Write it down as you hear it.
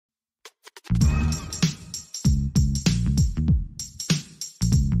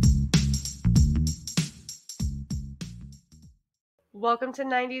Welcome to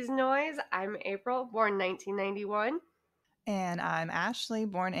 90s Noise. I'm April, born 1991. And I'm Ashley,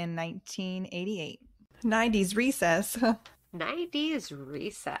 born in 1988. 90s recess. 90s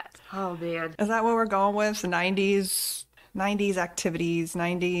recess. Oh, man. Is that what we're going with? 90s activities,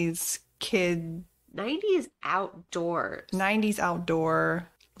 90s kid... 90s outdoors. 90s outdoor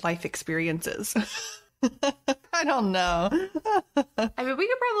life experiences. I don't know. I mean, we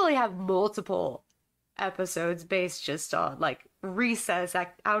could probably have multiple episodes based just on, like, recess,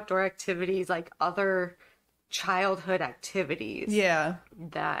 outdoor activities, like other childhood activities. Yeah.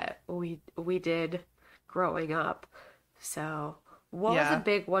 That we did growing up. So, what was a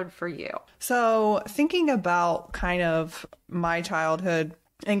big one for you? So, thinking about kind of my childhood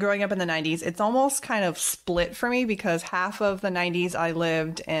and growing up in the 90s, it's almost kind of split for me because half of the 90s I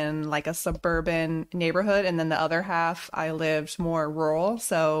lived in like a suburban neighborhood, and then the other half I lived more rural,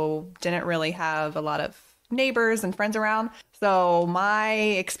 so didn't really have a lot of neighbors and friends around. So my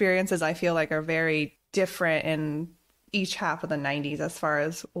experiences, I feel like, are very different in each half of the 90s as far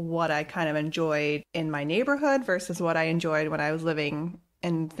as what I kind of enjoyed in my neighborhood versus what I enjoyed when I was living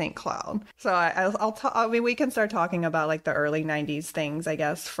in St. Cloud. So I mean, we can start talking about like the early 90s things, I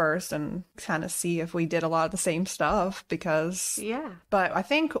guess, first, and kind of see if we did a lot of the same stuff because... Yeah. But I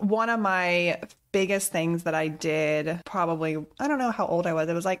think one of my biggest things that I did, probably, I don't know how old I was.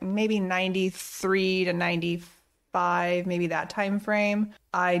 It was like maybe 93 to 95, maybe that time frame.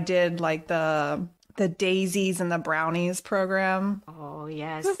 I did like the Daisies and the Brownies program. Oh,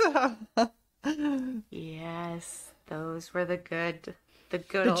 yes. Yes. Those were the good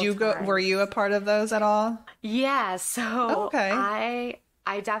Did you go? times. Were you a part of those at all? Yeah, so Okay.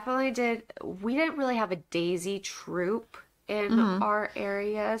 I definitely did. We didn't really have a Daisy troop in our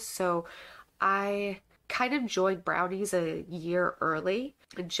area, so I kind of joined Brownies a year early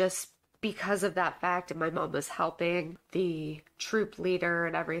just because of that fact, and my mom was helping the troop leader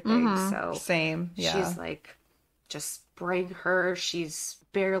and everything. So Same. Yeah. she's like, just bring her. She's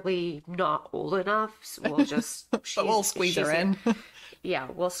barely not old enough. So we'll just But we'll squeeze her in. Yeah,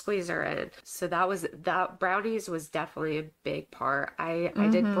 we'll squeeze her in. So that Brownies was definitely a big part. I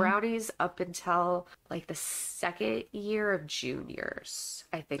did Brownies up until like the second year of juniors,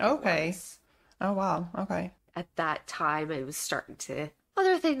 I think it was. Oh, wow. Okay. At that time,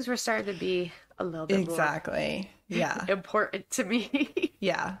 other things were starting to be a little bit Exactly. Yeah. important to me.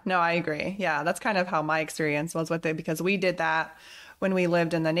 Yeah. No, I agree. Yeah. That's kind of how my experience was with it because we did that when we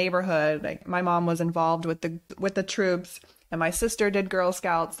lived in the neighborhood. Like my mom was involved with the troops. And my sister did Girl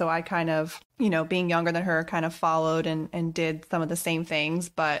Scouts, so I kind of, being younger than her, kind of followed and did some of the same things.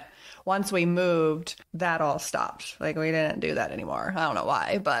 But once we moved, that all stopped. Like, we didn't do that anymore. I don't know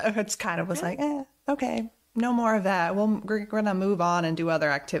why, but it's kind of was like, okay, no more of that. We're going to move on and do other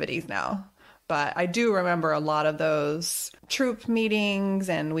activities now. But I do remember a lot of those troop meetings,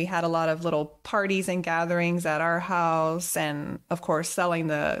 and we had a lot of little parties and gatherings at our house. And of course, selling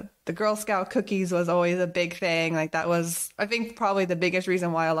the Girl Scout cookies was always a big thing. Like that was, I think, probably the biggest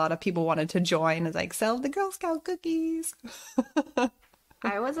reason why a lot of people wanted to join is like, sell the Girl Scout cookies.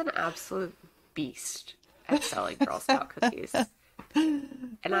 I was an absolute beast at selling Girl Scout cookies.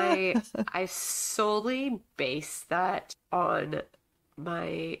 And I solely based that on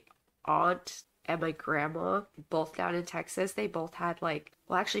my aunt and my grandma, both down in Texas. They both had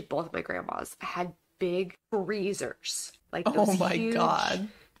actually both of my grandmas had big freezers, like those oh my huge God,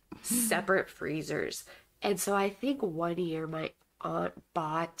 separate freezers. And so I think one year my aunt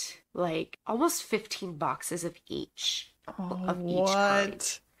bought like almost 15 boxes of each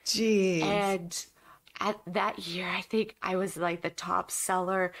kind. Jeez. And at that year, I think I was like the top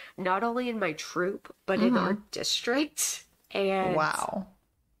seller, not only in my troop, but in our district. And wow.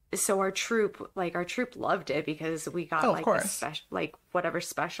 So our troop loved it because we got whatever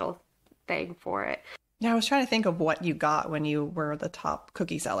special thing for it. Yeah, I was trying to think of what you got when you were the top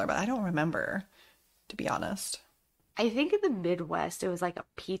cookie seller, but I don't remember, to be honest. I think in the Midwest, it was like a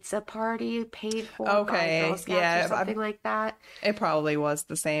pizza party paid for by Girl Scouts or something like that. It probably was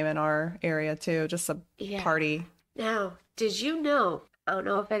the same in our area too, just a party. Now, did you know, I don't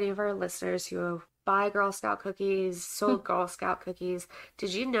know if any of our listeners who buy Girl Scout cookies, sold Girl Scout cookies,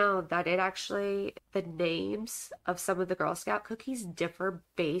 did you know that the names of some of the Girl Scout cookies differ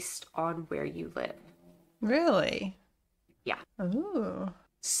based on where you live? Really? Yeah. Ooh.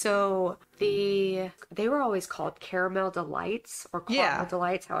 So they were always called Caramel Delights or Caramel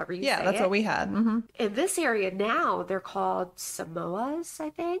Delights, however you say it. Yeah, that's what we had. Mm-hmm. In this area now, they're called Samoas, I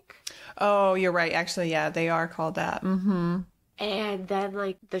think. Oh, you're right. Actually, yeah, they are called that. Mm-hmm. And then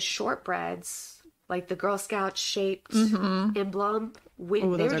like the shortbreads, like the Girl Scout shaped emblem, they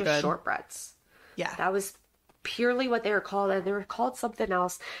were just shortbreads. Yeah. That was purely what they were called, and they were called something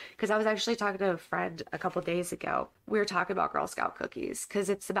else because I was actually talking to a friend a couple days ago. We were talking about Girl Scout cookies because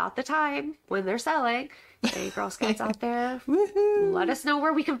it's about the time when they're selling. Any Girl Scouts out there, let Woohoo. us know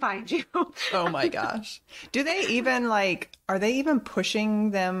where we can find you. Oh my gosh. Do they even like, are they even pushing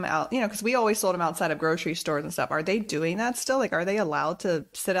them out? Because we always sold them outside of grocery stores and stuff. Are they doing that still? Like, are they allowed to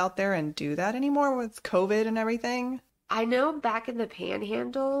sit out there and do that anymore with COVID and everything? I know back in the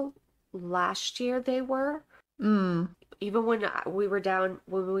Panhandle last year they were. Mm, Even when we were down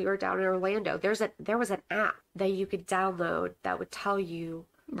in Orlando, there was an app that you could download that would tell you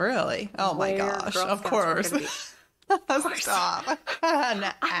really? Oh my where gosh. Girl Of Scouts were course. going to be. Of course. Stop. An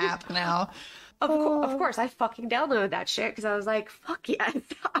app now. Of course, I fucking downloaded that shit because I was like, fuck yes,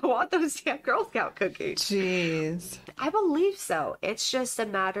 I want those damn Girl Scout cookies. Jeez. I believe so. It's just a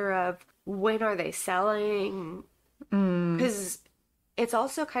matter of when are they selling? Because it's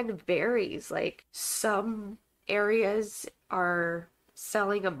also kind of varies. Like some areas are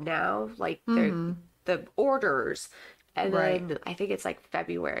selling them now, like they're the orders, and Right. then I think it's like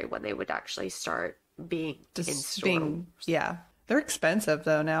February when they would actually start being in Just store. being, yeah. They're expensive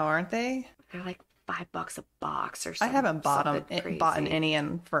though now, aren't they? They're like $5 a box or I something. haven't bought bought crazy. any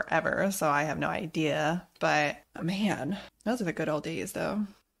in forever, so I have no idea. But man, those are the good old days though.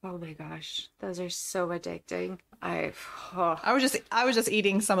 Oh my gosh, those are so addicting. I was just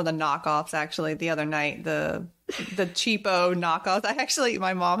eating some of the knockoffs actually the other night, the cheapo knockoffs.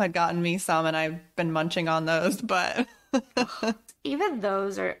 My mom had gotten me some and I've been munching on those, but Even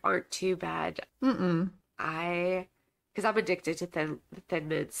those aren't too bad. mm-mm. Because I'm addicted to thin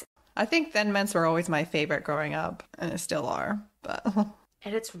mints, I think Thin Mints were always my favorite growing up, and they still are. But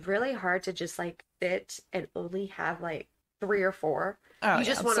and it's really hard to just like fit and only have like 3 or 4. oh, You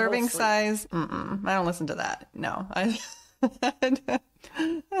just want a serving whole sleeve. size. Mm-mm. I don't listen to that. No, I.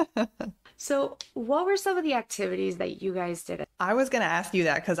 So, what were some of the activities that you guys did? I was gonna ask you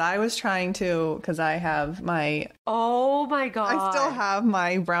that because I was trying to because I have my Oh my God. I still have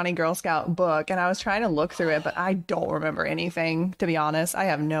my Brownie Girl Scout book, and I was trying to look through it, but I don't remember anything, to be honest. I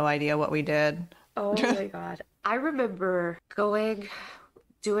have no idea what we did. Oh my God. I remember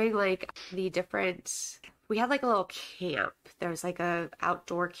doing like the different, we had like a little camp. There was like a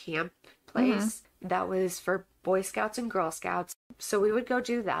outdoor camp place that was for Boy Scouts and Girl Scouts. So we would go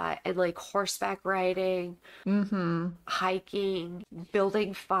do that and like horseback riding, hiking,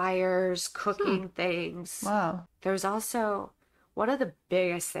 building fires, cooking things. Wow. There's also one of the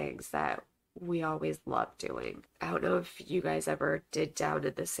biggest things that we always loved doing. I don't know if you guys ever did down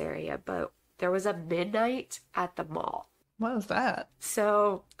in this area, but there was a midnight at the mall. What was that?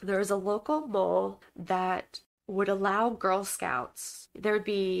 So there was a local mall that would allow Girl Scouts. There would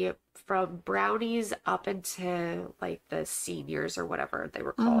be from Brownies up into like the seniors or whatever they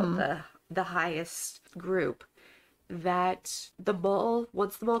were called, the highest group. That the mall,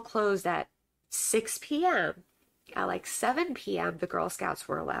 once the mall closed at 6 p.m., at like 7 p.m., the Girl Scouts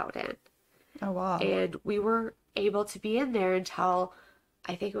were allowed in. Oh, wow. And we were able to be in there until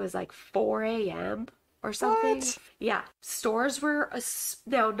I think it was like 4 a.m. or something. What? Yeah. Stores were,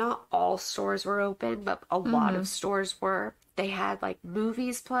 now not all stores were open, but a lot of stores were. They had like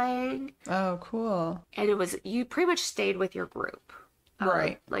movies playing, Oh, cool. and you pretty much stayed with your group.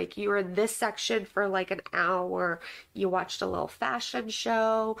 Right. Like you were in this section for like an hour. You watched a little fashion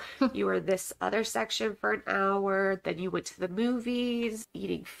show. You were in this other section for an hour. Then you went to the movies,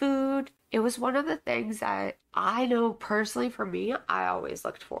 eating food. It was one of the things that I know personally for me, I always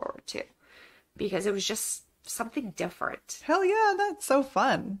looked forward to because it was just something different. Hell yeah, that's so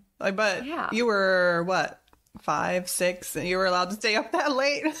fun. Like, but Yeah. you were what, 5, 6, and you were allowed to stay up that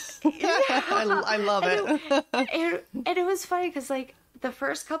late? I love it. And it was funny because like the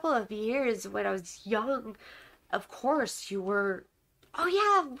first couple of years when I was young, of course you were, oh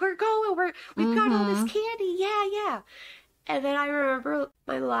yeah, we're going, we've got all this candy, yeah. And then I remember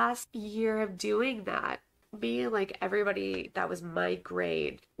my last year of doing that, being like everybody that was my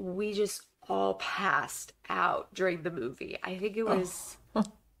grade, we just all passed out during the movie. I think it was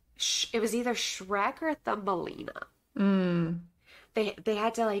it was either Shrek or Thumbelina. They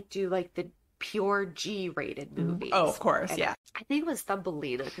had to like do like the pure G-rated movies. Oh, of course, And yeah. I think it was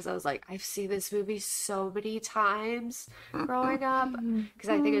Thumbelina because I was like, I've seen this movie so many times growing up because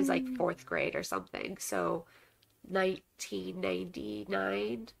I think it was like 4th grade or something. So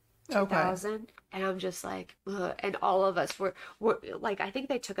 1999, Okay. 2000, and I'm just like, ugh. And all of us were like, I think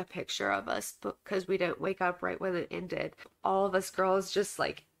they took a picture of us because we didn't wake up right when it ended. All of us girls just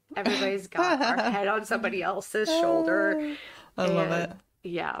like everybody's got our head on somebody else's shoulder. I love And, it.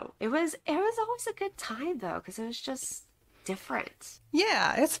 yeah, it was always a good time though because it was just different.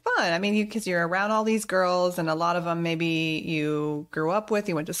 Yeah, it's fun. I mean, because you're around all these girls, and a lot of them maybe you grew up with,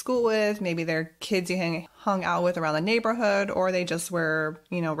 you went to school with, maybe they're kids you hung out with around the neighborhood, or they just were,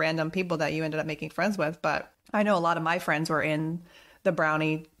 random people that you ended up making friends with. But I know a lot of my friends were in the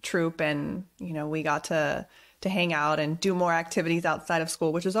Brownie troop, and, we got to hang out and do more activities outside of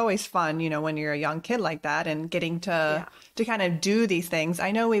school, which is always fun, when you're a young kid like that and getting to kind of do these things.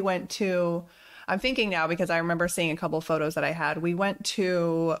 I know we went to... I'm thinking now because I remember seeing a couple of photos that I had. We went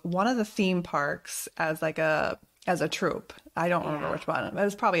to one of the theme parks as a troop. I don't remember which one. It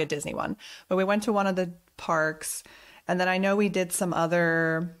was probably a Disney one. But we went to one of the parks, and then I know we did some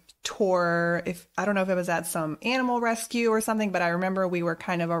other tour. I don't know if it was at some animal rescue or something, but I remember we were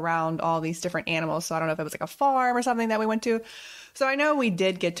kind of around all these different animals. So I don't know if it was like a farm or something that we went to. So I know we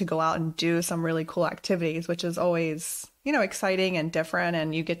did get to go out and do some really cool activities, which is always, exciting and different,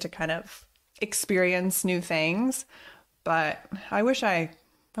 and you get to kind of experience new things. But I wish I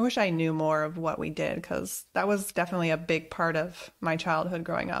knew more of what we did, because that was definitely a big part of my childhood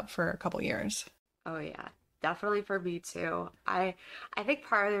growing up for a couple years. Oh yeah, definitely for me too. I think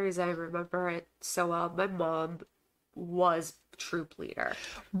part of the reason I remember it so well, my mom was troop leader.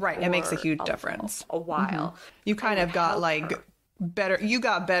 Right, it makes a huge difference. A while. Mm-hmm. You kind of got like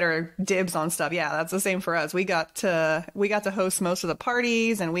better dibs on stuff. Yeah, that's the same for us. We got to host most of the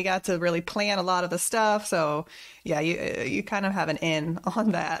parties, and we got to really plan a lot of the stuff. So yeah, you kind of have an in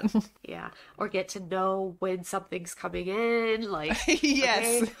on that. Yeah, or get to know when something's coming in, like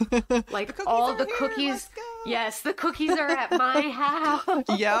yes, okay, like all the cookies. Yes, the cookies are at my house.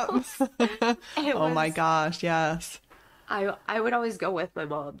 Yep. Oh my gosh, yes. I would always go with my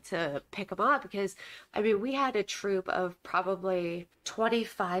mom to pick them up, because, I mean, we had a troop of probably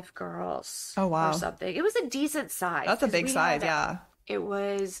 25 girls. Oh, wow. Or something. It was a decent size. That's a big size, yeah. It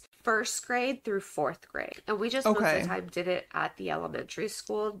was first grade through fourth grade. And we just most of the time did it at the elementary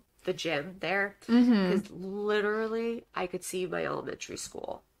school, the gym there. Because literally, I could see my elementary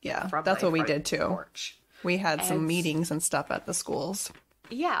school. Yeah, that's what we did too. Porch. We had some meetings and stuff at the schools.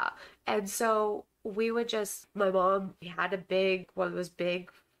 Yeah. And so... we would my mom had one of those big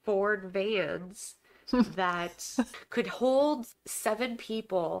Ford vans that could hold 7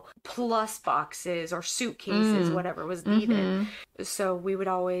 people plus boxes or suitcases, whatever was needed. So it would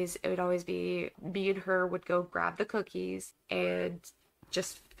always be me and her would go grab the cookies and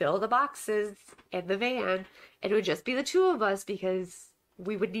just fill the boxes in the van. And it would just be the 2 of us, because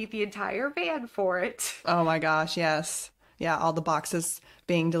we would need the entire van for it. Oh my gosh, yes. Yeah, all the boxes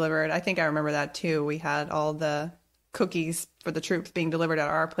being delivered. I think I remember that too. We had all the cookies for the troops being delivered at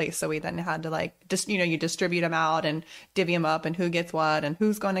our place. So we then had to you distribute them out and divvy them up, and who gets what, and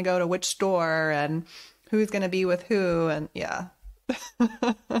who's going to go to which store, and who's going to be with who. And yeah.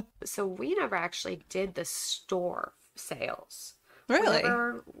 So we never actually did the store sales. Really?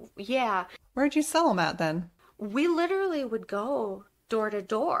 Yeah. Where'd you sell them at then? We literally would go door to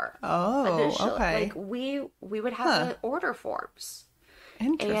door. Oh, initially. okay. Like we would have the order forms.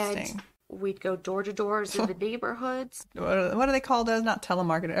 Interesting. And we'd go door to doors in the neighborhoods. What do they call those? Not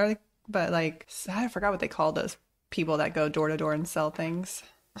telemarketer, but like, I forgot what they call those people that go door to door and sell things.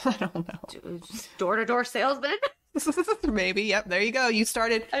 I don't know. Door to door salesmen. Maybe. Yep. There you go. You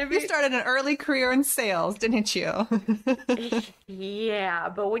started an early career in sales, didn't you? Yeah,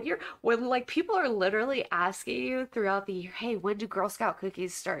 but when like people are literally asking you throughout the year, hey, when do Girl Scout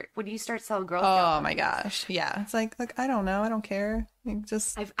cookies start? When do you start selling Girl Scout? Oh my gosh. Yeah. It's like, look, I don't know. I don't care.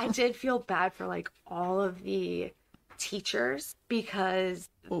 I did feel bad for like all of the teachers, because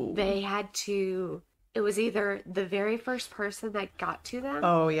they had to. It was either the very first person that got to them.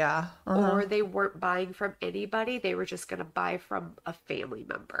 Oh, yeah. Or they weren't buying from anybody. They were just going to buy from a family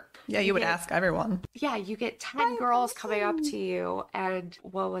member. Yeah, you would ask everyone. Yeah, you get 10 girls coming up to you. And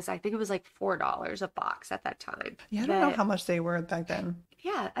I think it was like $4 a box at that time. Yeah, I don't know how much they were back then.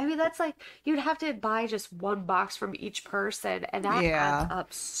 Yeah, I mean, that's like, you'd have to buy just one box from each person. And that adds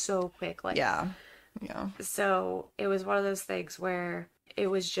up so quickly. Yeah. So it was one of those things where it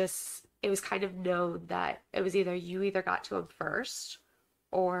was kind of known that it was either you got to them first,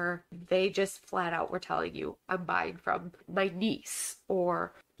 or they just flat out were telling you, I'm buying from my niece,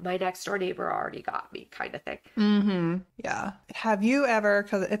 or my next door neighbor already got me, kind of thing. Mm-hmm. Yeah. Have you ever,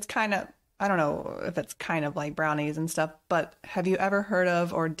 because it's kind of, I don't know if it's kind of like Brownies and stuff, but have you ever heard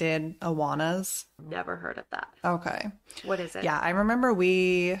of or did Awanas? Never heard of that. Okay. What is it? Yeah, I remember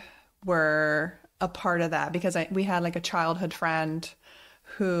we were a part of that, because we had like a childhood friend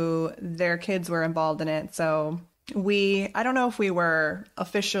who their kids were involved in it. So I don't know if we were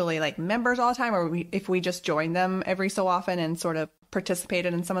officially like members all the time, or if we just joined them every so often and sort of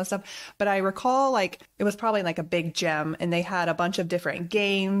participated in some of the stuff. But I recall like it was probably like a big gym and they had a bunch of different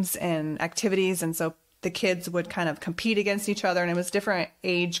games and activities. And so the kids would kind of compete against each other and it was different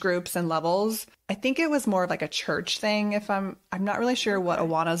age groups and levels. I think it was more of like a church thing. I'm not really sure what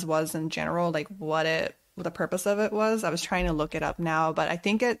Awanas was in general, like what the purpose of it was. I was trying to look it up now, but I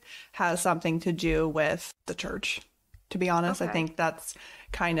think it has something to do with the church. To be honest, I think that's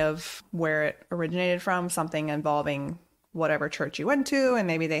kind of where it originated from, something involving whatever church you went to. And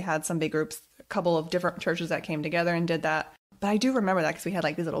maybe they had some big groups, a couple of different churches that came together and did that. But I do remember that because we had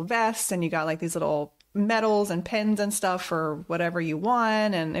like these little vests and you got like these little medals and pins and stuff for whatever you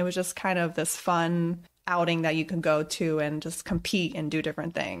won. And it was just kind of this fun outing that you could go to and just compete and do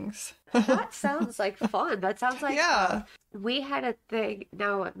different things. That sounds like fun. That sounds like we had a thing.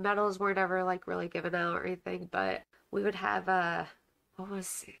 No, medals weren't ever like really given out or anything, but we would have what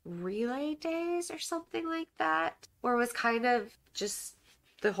was it, relay days or something like that, where it was kind of just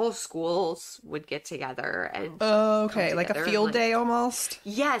the whole schools would get together and like a field day almost.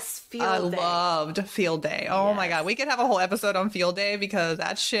 Yes, field day. I loved field day. Oh my God, we could have a whole episode on field day because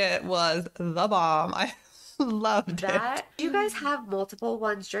that shit was the bomb. I loved it. Do you guys have multiple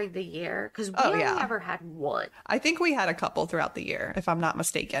ones during the year? Because we only ever had one. I think we had a couple throughout the year, if I'm not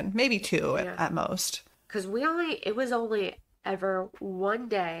mistaken. Maybe two at most. Because it was only ever one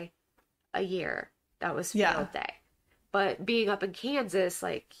day a year that was field day. But being up in Kansas,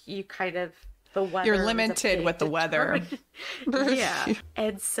 like you kind of, the weather. You're limited with the weather. Yeah.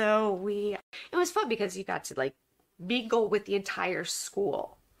 And so it was fun because you got to like mingle with the entire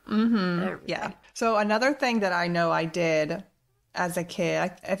school. Mm-hmm. Yeah. So another thing that I know I did as a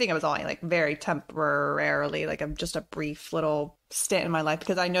kid, I think it was only like very temporarily, like just a brief little stint in my life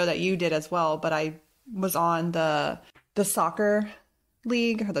because I know that you did as well, but I was on the soccer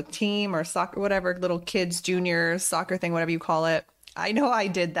league or the team or soccer, whatever, little kids, junior soccer thing, whatever you call it. I know I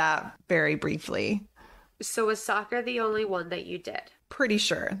did that very briefly. So was soccer the only one that you did? Pretty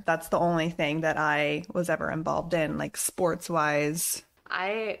sure that's the only thing that I was ever involved in, like sports wise.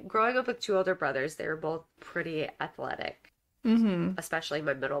 Growing up with two older brothers, they were both pretty athletic, especially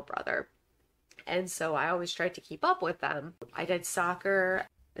my middle brother. And so I always tried to keep up with them. I did soccer.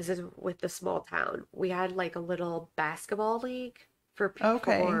 This is with the small town. We had like a little basketball league for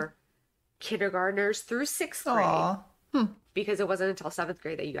kindergartners through 6th grade. Because it wasn't until 7th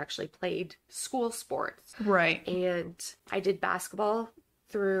grade that you actually played school sports. Right. And I did basketball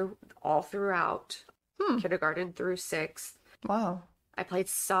throughout kindergarten through 6th. Wow. I played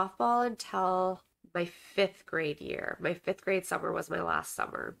softball until my 5th grade year. My 5th grade summer was my last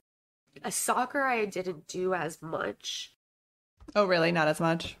summer. Soccer I didn't do as much. Oh, really? Not as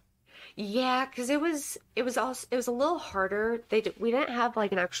much? Yeah, because it was a little harder. We didn't have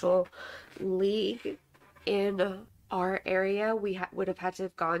like an actual league in our area. We would have had to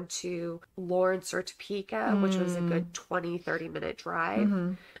have gone to Lawrence or Topeka, which was a good 20-30 minute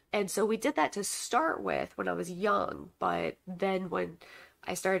drive. And so we did that to start with when I was young. But then when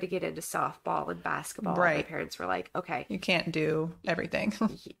I started to get into softball and basketball, my parents were like, okay, you can't do everything.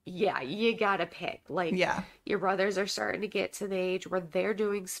 Yeah, you gotta pick. Like, your brothers are starting to get to the age where they're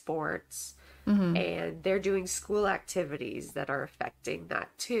doing sports and they're doing school activities that are affecting that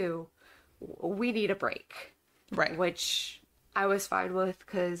too. We need a break. Right. Which I was fine with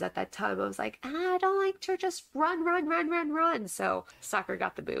because at that time I was like, I don't like to just run. So soccer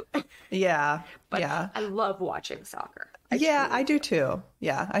got the boot. Yeah. But I love watching soccer. I do too.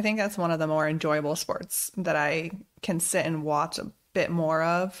 Yeah. I think that's one of the more enjoyable sports that I can sit and watch a bit more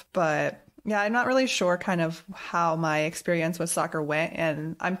of. But yeah, I'm not really sure kind of how my experience with soccer went.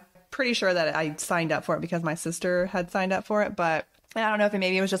 And I'm pretty sure that I signed up for it because my sister had signed up for it. But I don't know if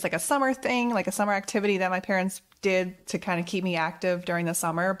maybe it was just like a summer thing, like a summer activity that my parents did to kind of keep me active during the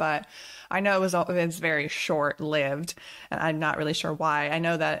summer. But I know it was very short lived and I'm not really sure why. I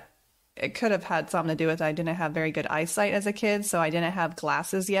know that it could have had something to do with I didn't have very good eyesight as a kid. So I didn't have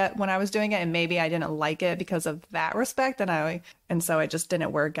glasses yet when I was doing it. And maybe I didn't like it because of that respect. And so it just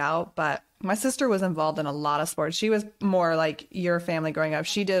didn't work out. But my sister was involved in a lot of sports. She was more like your family growing up.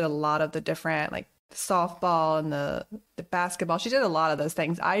 She did a lot of the different like softball and the basketball. She did a lot of those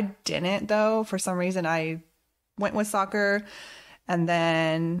things. I didn't though. For some reason I went with soccer. And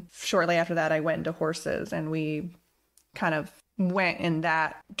then shortly after that, I went into horses and we kind of went in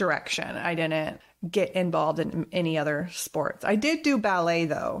that direction. I didn't get involved in any other sports. I did do ballet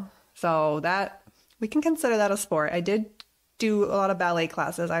though. So that we can consider that a sport. I did do a lot of ballet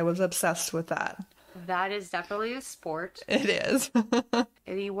classes. I was obsessed with that. That is definitely a sport. It is.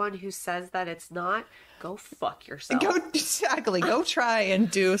 Anyone who says that it's not, go fuck yourself. Go try and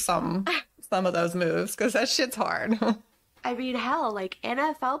do some of those moves because that shit's hard. I mean, hell, like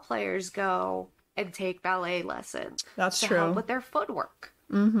NFL players go and take ballet lessons That's to help true. with their footwork.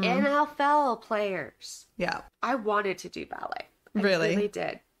 Mm-hmm. NFL players. Yeah. I wanted to do ballet. I really Really?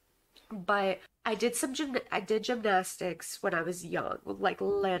 did. But I did gymnastics when I was young, like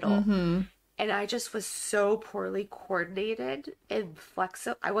little. Mm-hmm. And I just was so poorly coordinated and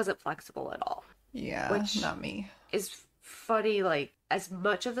flexible. I wasn't flexible at all, Yeah, which not me. is funny. Like, as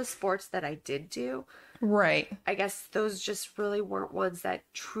much of the sports that I did do, Right. I guess those just really weren't ones that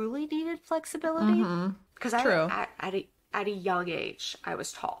truly needed flexibility. Mm-hmm. Because True. at a young age, I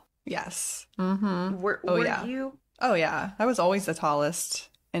was tall. Yes. Mm-hmm. Oh, Were yeah. you? Oh, yeah. I was always the tallest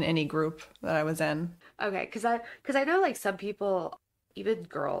in any group that I was in. Okay, because I know like some people, even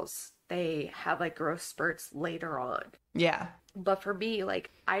girls, they have like growth spurts later on. Yeah. But for me, like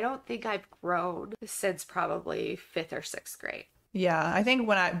I don't think I've grown since probably fifth or sixth grade. Yeah. I think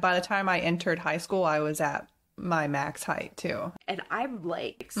by the time I entered high school, I was at my max height too. And I'm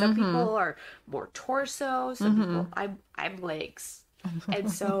like some Mm-hmm. people are more torso, some Mm-hmm. people I'm legs.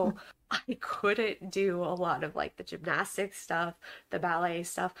 And so I couldn't do a lot of like the gymnastics stuff, the ballet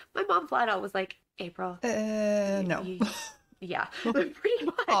stuff. My mom flat out was like, April, No. yeah, pretty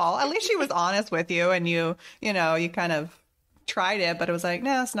much. Oh, at least she was honest with you and you kind of tried it, but it was like,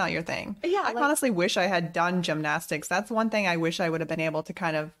 no, it's not your thing. Yeah, I like honestly wish I had done gymnastics. That's one thing I wish I would have been able to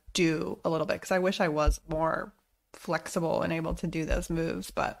kind of do a little bit because I wish I was more flexible and able to do those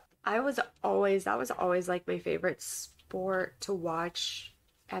moves, but that was always like my favorite sport to watch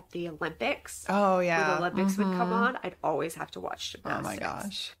at the Olympics. oh When the yeah. Olympics would come Hmm. on, I'd always have to watch Oh my gymnastics.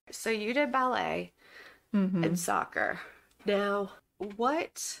 gosh. So you did ballet Hmm. and soccer. Now,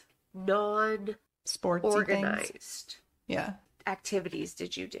 what Sportsy things. non-organized Yeah. activities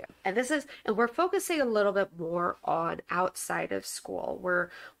did you do? And we're focusing a little bit more on outside of school.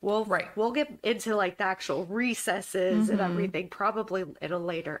 Right. We'll get into like the actual recesses and Hmm. everything probably in a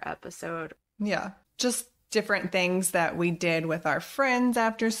later episode. Yeah. Just different things that we did with our friends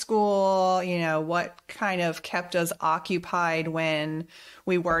after school, what kind of kept us occupied when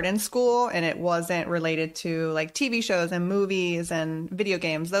we weren't in school and it wasn't related to like TV shows and movies and video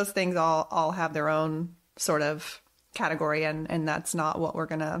games. Those things all have their own sort of category and that's not what we're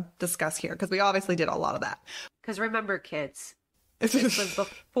going to discuss here because we obviously did a lot of that. Because remember, kids, this was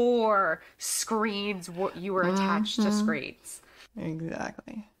before you were attached to screens.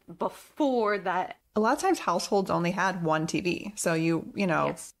 Exactly. Before that, A lot of times households only had one TV. So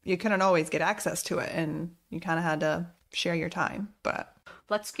yes. you couldn't always get access to it and you kind of had to share your time. But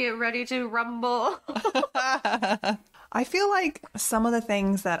Let's get ready to rumble. I feel like some of the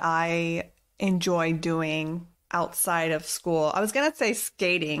things that I enjoy doing outside of school, I was gonna say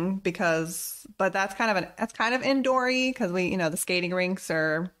skating but that's kind of indoor-y because the skating rinks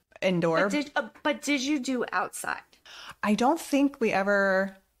are indoor. But did you do outside? I don't think we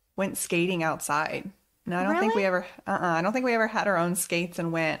ever went skating outside. No, I don't think we Really? ever. I don't think we ever had our own skates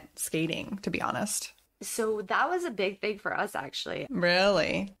and went skating. To be honest. So that was a big thing for us, actually.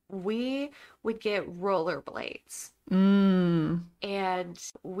 Really? We would get rollerblades Mm. and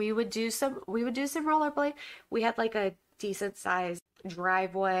we would do some rollerblade. We had like a decent sized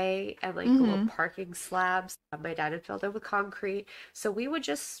driveway and like little parking slabs. My dad had filled it with concrete. So we would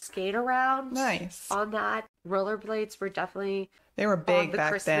just skate around Nice. on that. Rollerblades were definitely They were on big the back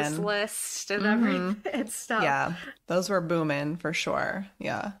Christmas then. list and everything and stuff. Yeah, those were booming for sure.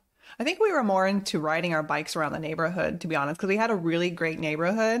 Yeah. I think we were more into riding our bikes around the neighborhood, to be honest, because we had a really great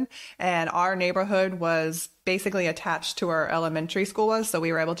neighborhood and our neighborhood was basically attached to our elementary school was. So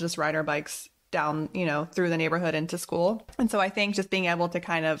we were able to just ride our bikes down, through the neighborhood into school. And so I think just being able to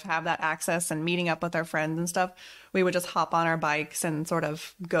kind of have that access and meeting up with our friends and stuff, we would just hop on our bikes and sort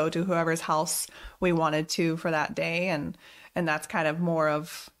of go to whoever's house we wanted to for that day. And that's kind of more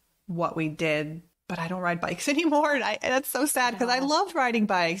of what we did. But I don't ride bikes anymore. And that's so sad because I No. loved riding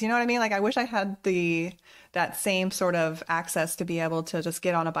bikes. You know what I mean? Like I wish I had that same sort of access to be able to just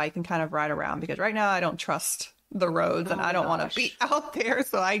get on a bike and kind of ride around because right now I don't trust the roads and Oh I my don't want gosh. to be out there.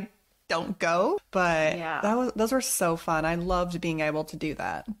 So I don't go. But Yeah. those were so fun. I loved being able to do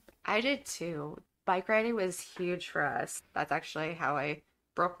that. I did too. Bike riding was huge for us. That's actually how I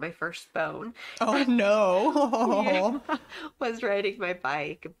broke my first bone. Oh no. Yeah, was riding my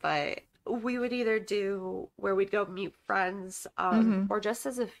bike, but we would either do where we'd go meet friends, or just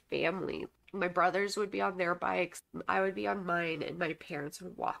as a family. My brothers would be on their bikes, I would be on mine, and my parents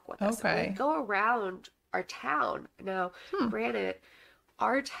would walk with us. And Okay. we'd go around our town. Now, granted,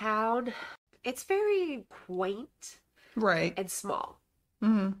 our town, it's very quaint Right. and small.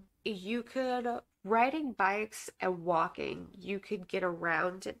 Hmm. You could, riding bikes and walking, you could get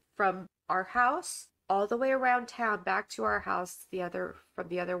around it from our house all the way around town back to our house from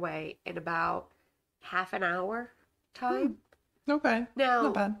the other way in about half an hour time. Okay. Not Now,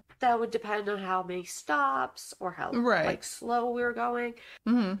 bad. that would depend on how many stops or how Right. like slow we were going.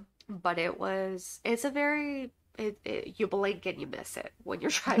 Mm-hmm. But it's a very, you blink and you miss it when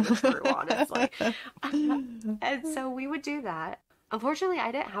you're driving through, honestly. And so we would do that. Unfortunately,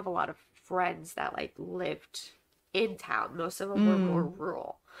 I didn't have a lot of friends that like lived in town. Most of them were more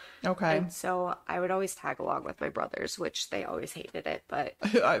rural. Okay. And so I would always tag along with my brothers, which they always hated it, but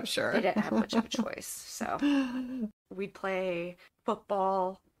I'm sure. they didn't have much of a choice. So we'd play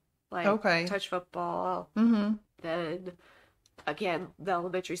football, like Okay. touch football. Mm-hmm. Then again, the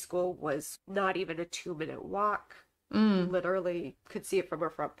elementary school was not even a 2-minute walk. Literally could see it from our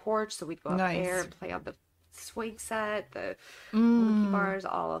front porch. So we'd go up there Nice. and play on the swing set, the monkey bars,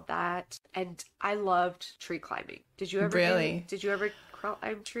 all of that. And I loved tree climbing. Really? Did you ever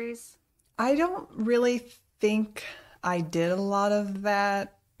climb trees? I don't really think I did a lot of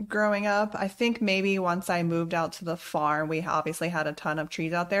that growing up. I think maybe once I moved out to the farm, we obviously had a ton of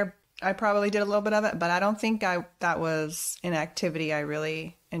trees out there. I probably did a little bit of it, but I don't think that was an activity I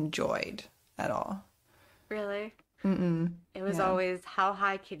really enjoyed at all. Really? Mm-mm. It was Yeah. always, how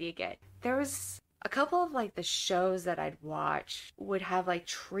high can you get? There was a couple of like the shows that I'd watch would have like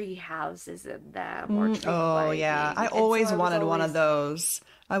tree houses in them or tree Oh, yeah. climbing. I And so always was wanted one of always, those.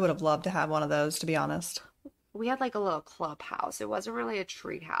 I would have loved to have one of those, to be honest. we had like a little clubhouse. It wasn't really a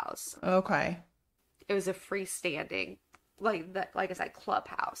tree house. Okay. It was a freestanding, like that, like I said,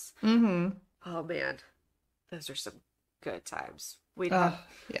 clubhouse. Mm-hmm. Oh man, those are some good times. We'd Uh, have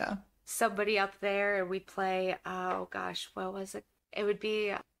yeah. somebody up there and we'd play, oh gosh, what was it? It would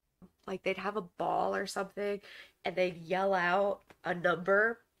be like they'd have a ball or something and they'd yell out a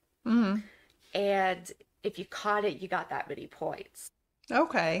number, Mm-hmm. and if you caught it, you got that many points.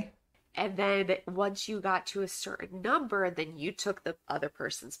 Okay. And then once you got to a certain number, then you took the other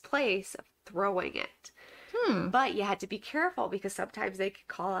person's place of throwing it. But you had to be careful because sometimes they could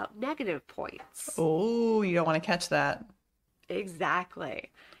call out negative points. Oh, you don't want to catch that. Exactly.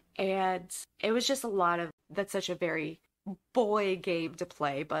 And it was just that's such a very boy game to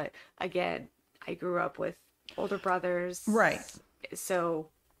play. But again, I grew up with older brothers. Right. So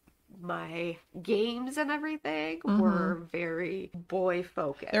my games and everything were very boy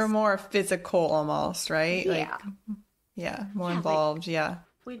focused. They're more physical almost, right? Yeah. Like, yeah, more Yeah, like- involved. Yeah.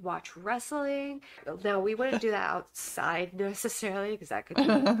 We'd watch wrestling. Now, we wouldn't do that outside necessarily because that could be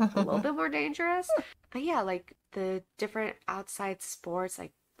a little bit more dangerous. But yeah, like the different outside sports,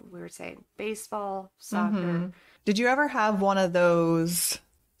 like we were saying, baseball, soccer. Did you ever have one of those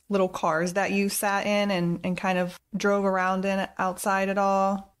little cars that you sat in and kind of drove around in outside at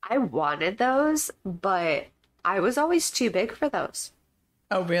all? I wanted those, but I was always too big for those.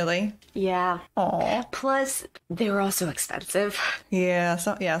 Oh, really? Yeah. Oh, Plus, they were also expensive. yeah.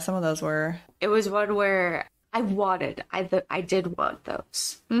 Some of those were. It was one where I did want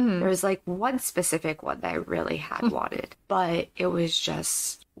those. There was like one specific one that I really had wanted, but it was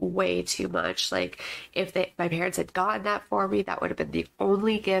just way too much. Like if my parents had gotten that for me, that would have been the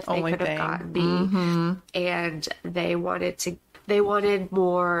only gift they Only could have thing. gotten me. And they wanted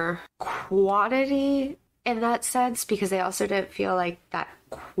more quantity in that sense because they also didn't feel like that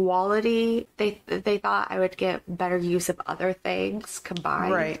quality. They thought I would get better use of other things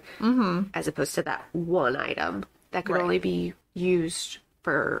combined, Right. as opposed to that one item that could Right. only be used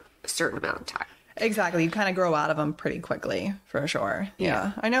for a certain amount of time. Exactly. You kind of grow out of them pretty quickly, for sure.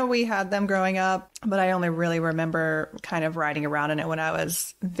 Yeah. I know we had them growing up, but I only really remember kind of riding around in it when I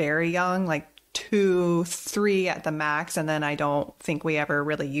was very young, like 2, 3 at the max. And then I don't think we ever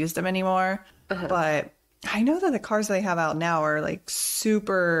really used them anymore. But I know that the cars they have out now are like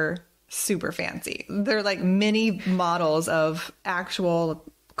super, super fancy. They're like mini models of actual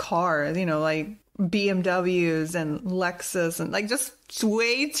cars, like BMWs and Lexus and like just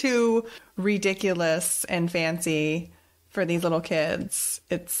way too ridiculous and fancy for these little kids.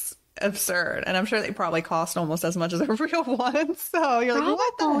 It's absurd. And I'm sure they probably cost almost as much as a real one. So you're like,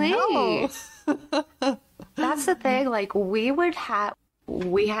 what the hell? That's the thing. Like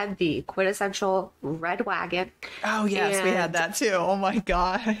we had the quintessential red wagon. Oh, yes, we had And- that too. Oh my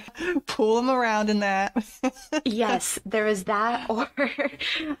God. Pull them around in that. Yes, there is that. Or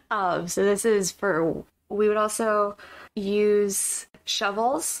so this is for, we would also use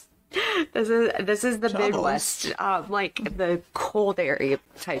shovels. This is the Shovels. Midwest, like the cold area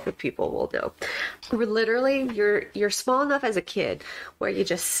type of people will know. We're literally, you're small enough as a kid where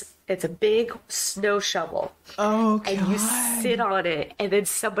it's a big snow shovel. Oh, And you God. sit on it, and then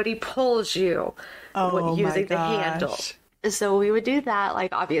somebody pulls you Oh, using my the handle. gosh. So we would do that,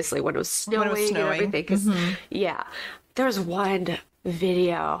 like obviously when it was When it was snowing and snowing. everything. Because yeah, there's one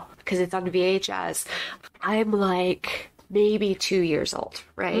video because it's on VHS. I'm like maybe 2 years old,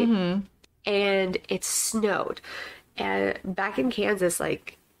 right? And it snowed, and back in Kansas,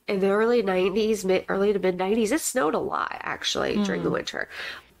 like in the early 90s, early to mid 90s, it snowed a lot actually during the winter.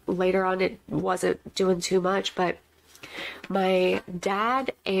 Later on, it wasn't doing too much, but my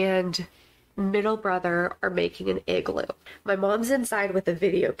dad and middle brother are making an igloo. My mom's inside with a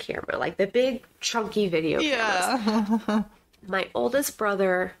video camera, like the big chunky video cameras. Yeah. My oldest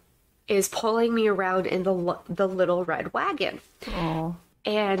brother is pulling me around in the little red wagon. Oh.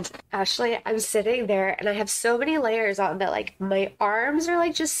 And Ashley, I'm sitting there and I have so many layers on that like my arms are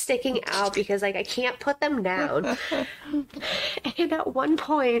like just sticking out because like I can't put them down. And at one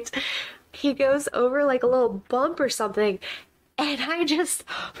point he goes over like a little bump or something and I just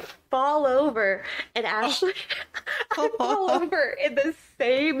fall over, and Ashley, I fall over in the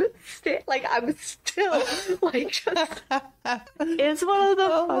same state. Like I'm still like just. It's one of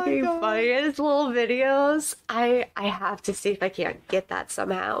the fucking funniest little videos. I have to see if I can't get that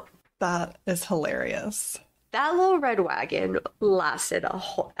somehow. That is hilarious. That little red wagon lasted a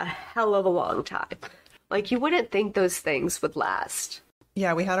hell of a long time. Like you wouldn't think those things would last.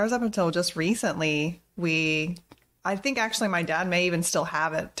 Yeah, we had ours up until just recently. I think actually my dad may even still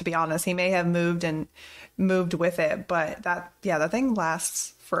have it, to be honest. He may have moved with it, but that thing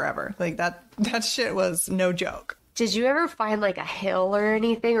lasts forever. Like that shit was no joke. Did you ever find like a hill or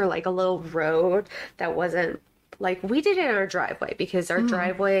anything, or like a little road that wasn't like, we did it in our driveway because our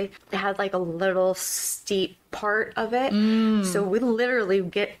driveway had like a little steep part of it. So we literally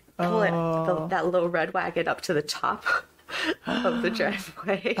that little red wagon up to the top of the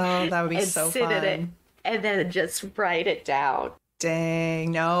driveway. Oh, that would be so sit fun. in it and then just write it down.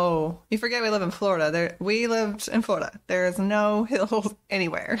 Dang, no. You forget we live in Florida. We lived in Florida. There's no hills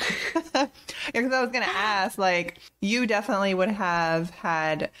anywhere. Because I was going to ask, like, you definitely would have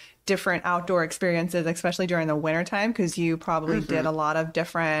had different outdoor experiences, especially during the wintertime, because you probably did a lot of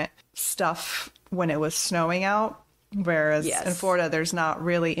different stuff when it was snowing out. Whereas in Florida, there's not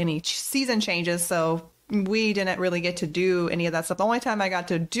really any season changes, so we didn't really get to do any of that stuff. The only time I got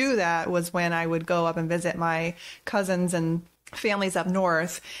to do that was when I would go up and visit my cousins and families up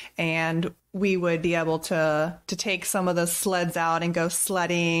north, and we would be able to take some of the sleds out and go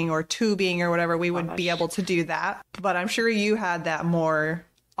sledding or tubing or whatever. We would be able to do that. But I'm sure you had that more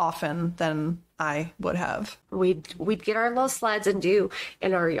often than I would have. We'd get our little sleds and do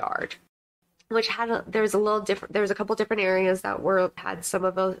in our yard, which there was a couple different areas that had some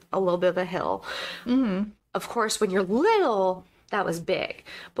of a little bit of a hill. Of course, when you're little, that was big.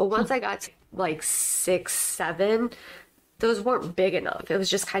 But once I got to like 6, 7, those weren't big enough. It was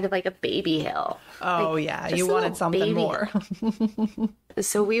just kind of like a baby hill. Oh, like, yeah. You wanted something more.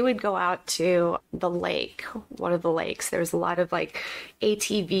 So we would go out to the lake, one of the lakes. There was a lot of like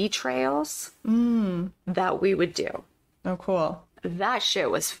ATV trails that we would do. Oh, cool. That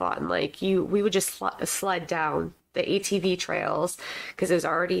shit was fun. Like we would just sled down the ATV trails because it was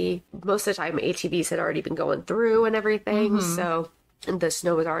already, most of the time ATVs had already been going through and everything. So the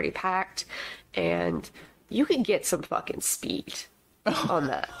snow was already packed and you could get some fucking speed on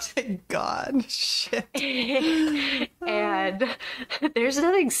that. Thank God. Shit. And there's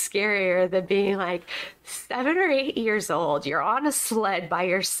nothing scarier than being like 7 or 8 years old. You're on a sled by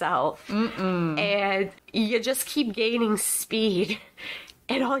yourself and you just keep gaining speed.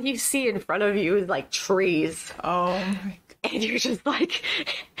 And all you see in front of you is like trees. Oh my God. And you're just like,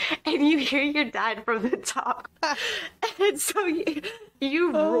 and you hear your dad from the top. And so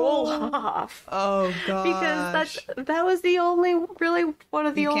you roll off. Oh God. Because that was the only, really one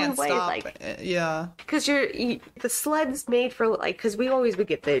of the only ways. Stop. Like, yeah. because the sled's made for like, because we always would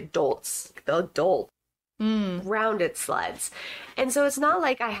get the adult rounded sleds. And so it's not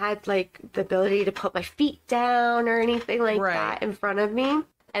like I had like the ability to put my feet down or anything like that in front of me.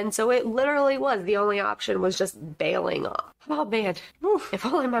 And so it literally was, the only option was just bailing off. Oh man, if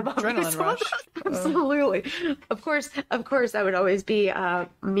only my mom Adrenaline rush. Absolutely. Of course, that would always be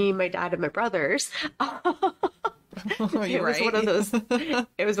me, my dad, and my brothers. It was one of those.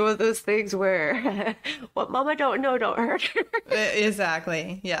 It was one of those things where what mama don't know don't hurt her.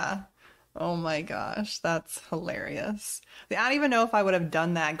 Exactly. Yeah. Oh my gosh, that's hilarious. I don't even know if I would have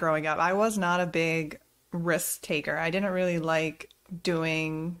done that growing up. I was not a big risk taker. I didn't really like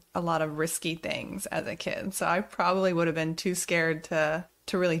doing a lot of risky things as a kid. So I probably would have been too scared to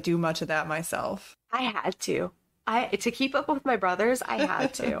really do much of that myself. I had to. To keep up with my brothers, I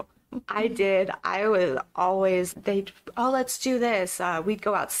had to. I did. I was always, let's do this. We'd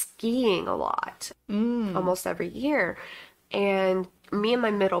go out skiing a lot, almost every year. And me and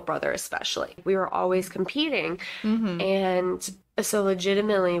my middle brother especially, we were always competing. And so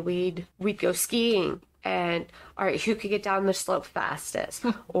legitimately we'd go skiing and all right, who could get down the slope fastest?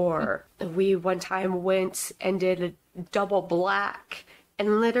 Or we one time went and did a double black.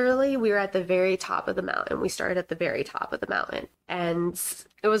 And literally, we were at the very top of the mountain. We started at the very top of the mountain. And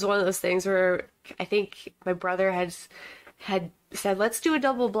it was one of those things where I think my brother had said, let's do a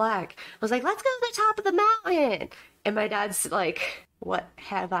double black. I was like, let's go to the top of the mountain. And my dad's like, what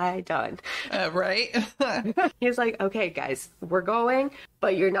have I done? Right. He's like, okay, guys, we're going,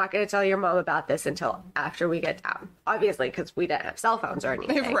 but you're not going to tell your mom about this until after we get down. Obviously, because we didn't have cell phones or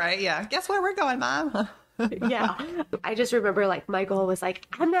anything. Right, yeah. Guess where we're going, Mom? Yeah. I just remember like Michael was like,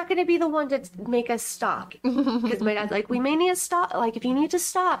 I'm not going to be the one to make us stop. Because my dad's like, we may need to stop. Like, if you need to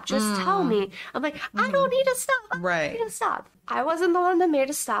stop, just tell me. I'm like, I don't need to stop. I don't need to stop. I wasn't the one that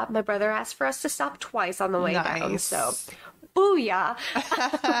made us stop. My brother asked for us to stop twice on the way down. So, booyah.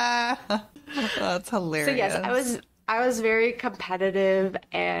 That's hilarious. So yes, I was very competitive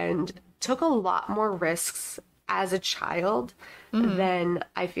and took a lot more risks as a child than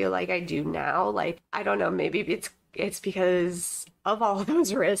I feel like I do now. Like, I don't know, maybe it's because of all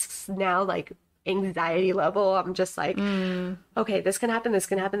those risks now, like anxiety level, I'm just like, okay, this can happen, this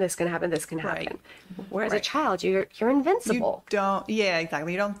can happen, this can happen, this can happen. Right. Whereas a child, you're invincible. Yeah,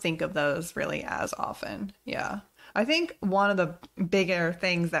 exactly. You don't think of those really as often. Yeah. I think one of the bigger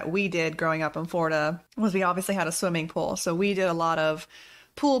things that we did growing up in Florida was we obviously had a swimming pool. So we did a lot of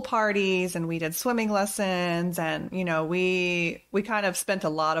pool parties and we did swimming lessons, and we kind of spent a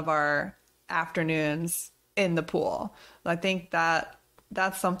lot of our afternoons in the pool. I think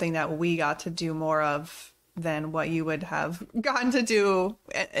that's something that we got to do more of than what you would have gotten to do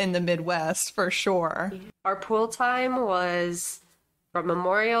in the Midwest, for sure. Our pool time was from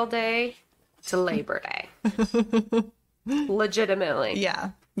Memorial Day to Labor Day. Legitimately.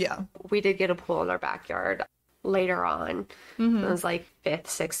 Yeah. We did get a pool in our backyard later on. It was like 5th,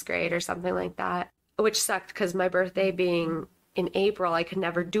 6th grade or something like that, which sucked because my birthday being in April, I could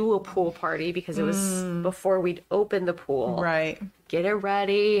never do a pool party because it was before we'd open the pool. Right. Get it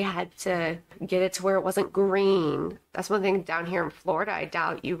ready, had to get it to where it wasn't green. That's one thing down here in Florida I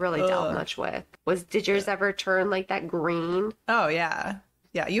doubt you really dealt much with. Did yours ever turn like that green? Oh, yeah.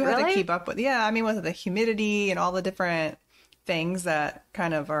 Yeah, you have to Really? keep up with, with the humidity and all the different things that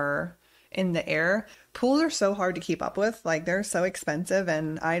kind of are in the air. Pools are so hard to keep up with. Like, they're so expensive,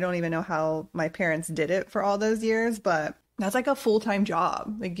 and I don't even know how my parents did it for all those years, but that's like a full-time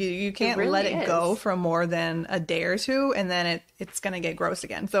job. Like, you can't really let it is. go for more than a day or two, and then it's going to get gross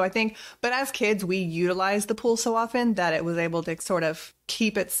again. So I think, but as kids, we utilized the pool so often that it was able to sort of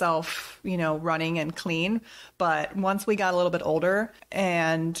keep itself, running and clean. But once we got a little bit older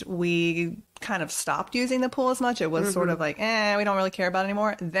and we kind of stopped using the pool as much, it was sort of like, we don't really care about it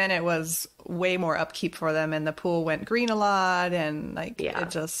anymore. Then it was way more upkeep for them, and the pool went green a lot, and it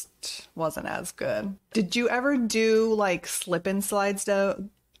just wasn't as good. Did you ever do like slip and slides though?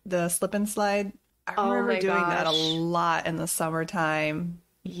 The slip and slide? I remember doing that a lot in the summertime.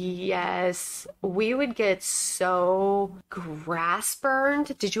 Yes, we would get so grass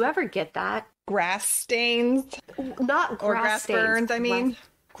burned. Did you ever get that? Grass stains? Not grass, Or grass stains, burns, I mean.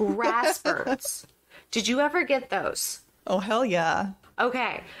 Grass burns. Did you ever get those? Oh, hell yeah.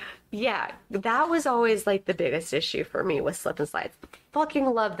 Okay. Yeah, that was always like the biggest issue for me with slip and slides. Fucking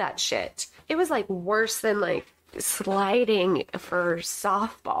love that shit. It was like worse than like sliding for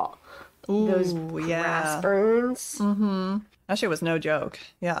softball. Those grass burns. That shit was no joke.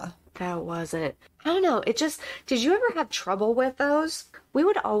 Yeah. That wasn't. I don't know. Did you ever have trouble with those? We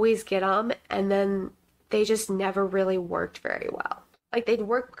would always get them, and then they just never really worked very well. Like, they'd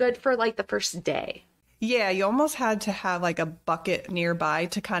work good for like the first day. Yeah, you almost had to have like a bucket nearby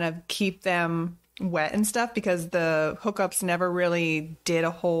to kind of keep them wet and stuff, because the hookups never really did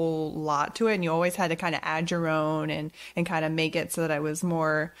a whole lot to it, and you always had to kind of add your own and kind of make it so that it was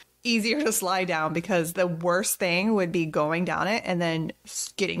more easier to slide down, because the worst thing would be going down it and then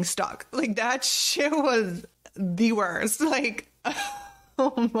getting stuck. Like, that shit was the worst. Like,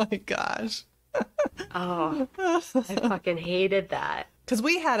 oh my gosh. Oh, I fucking hated that. Because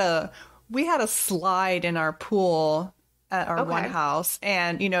we had a slide in our pool at our one house,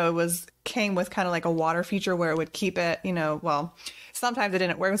 and it came with kind of like a water feature where it would keep it, well, sometimes it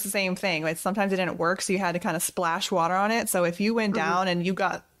didn't work. It was the same thing. Like, sometimes it didn't work, so you had to kind of splash water on it. So if you went down and you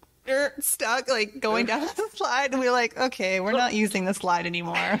got stuck, like, going down the slide, we were like, okay, we're not using the slide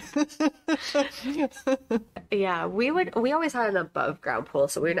anymore. Yeah, we always had an above ground pool,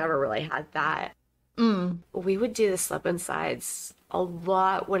 so we never really had that. We would do the slip and slides a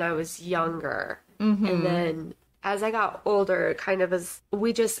lot when I was younger. And then as I got older, kind of as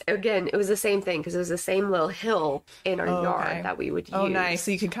we just, again, it was the same thing because it was the same little hill in our Oh, yard okay. that we would Oh, use. nice.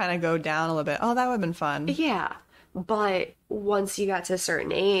 So you could kind of go down a little bit. Oh, that would have been fun. Yeah. But once you got to a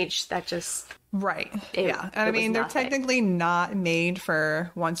certain age, that just, Right. it, Yeah. And I it was mean, they're nothing. technically not made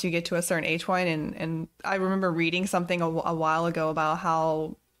for once you get to a certain age point. And I remember reading something a while ago about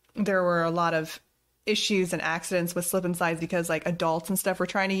how there were a lot of issues and accidents with slip and slides because like adults and stuff were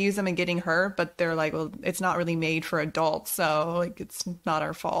trying to use them and getting hurt, but they're like, well, it's not really made for adults. So like, it's not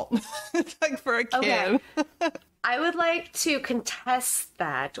our fault. It's like for a kid. Okay. I would like to contest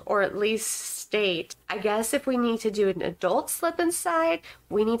that, or at least state, I guess if we need to do an adult slip and slide,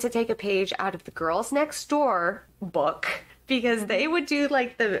 we need to take a page out of the Girls Next Door book. Because they would do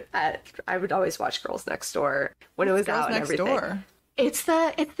like I would always watch Girls Next Door when it was Girls out and Next everything. Door. It's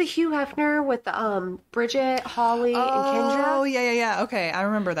the Hugh Hefner with Bridget, Holly, and Kendra. Oh, yeah. Okay, I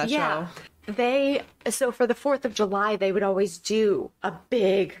remember that Yeah. show. So for the 4th of July, they would always do a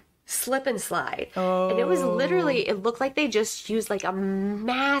big slip and slide. And it was literally, it looked like they just used like a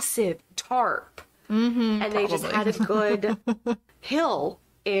massive tarp. And they just had a good hill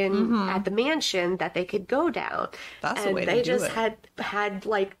in at the mansion that they could go down. That's the and way to they do just it. had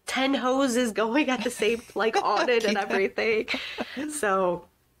like 10 hoses going at the same like on it and everything. So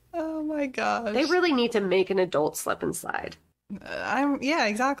Oh my gosh. they really need to make an adult slip and slide. Yeah,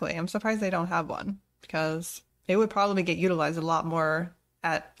 exactly. I'm surprised they don't have one because it would probably get utilized a lot more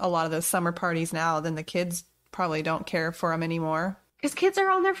at a lot of those summer parties now than the kids probably don't care for them anymore. Because kids are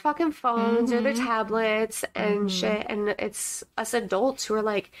on their fucking phones or their tablets and shit, and it's us adults who are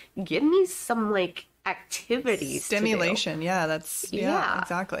like, give me some like activities. Stimulation. Yeah, yeah, Yeah.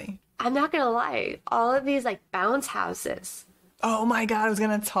 exactly. I'm not gonna lie, all of these like bounce houses Oh my God, I was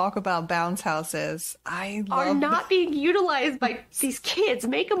going to talk about bounce houses. I are love not being utilized by these kids.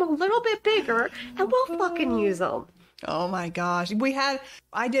 Make them a little bit bigger and we'll fucking use them. Oh my gosh.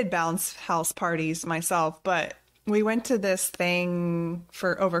 I did bounce house parties myself, but we went to this thing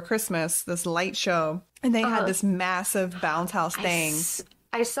for over Christmas, this light show, and they had this massive bounce house thing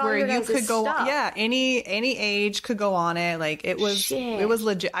I saw where your you guys' could go stuff. yeah, any age could go on it. Like it was Shit.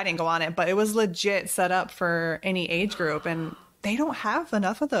 legit. I didn't go on it, but it was legit set up for any age group, and they don't have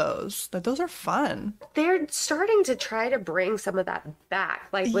enough of those. But those are fun. They're starting to try to bring some of that back,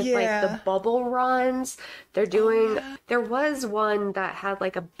 like with like Yeah. the bubble runs. They're doing. There was one that had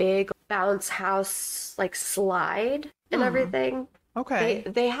like a big bounce house like slide and everything. Okay.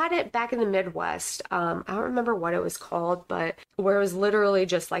 They had it back in the Midwest. I don't remember what it was called, but where it was literally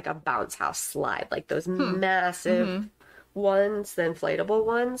just like a bounce house slide, like those massive ones, the inflatable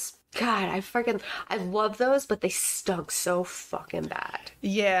ones. God, I love those, but they stunk so fucking bad.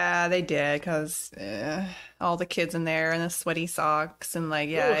 Yeah, they did because all the kids in there and the sweaty socks and like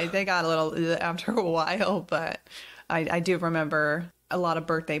they got a little after a while. But I do remember a lot of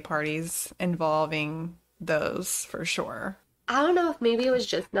birthday parties involving those for sure. I don't know if maybe it was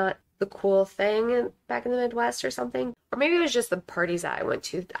just not the cool thing back in the Midwest or something. Or maybe it was just the parties that I went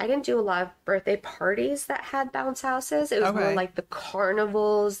to. I didn't do a lot of birthday parties that had bounce houses. It was more Okay. like the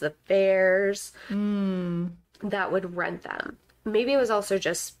carnivals, the fairs that would rent them. Maybe it was also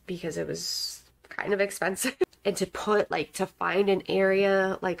just because it was kind of expensive. And to find an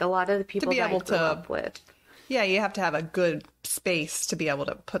area, like a lot of the people be that I able grew to- up with. Yeah, you have to have a good space to be able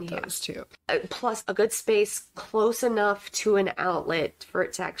to put those to. Plus a good space close enough to an outlet for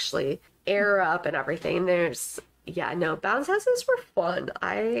it to actually air up and everything. Bounce houses were fun.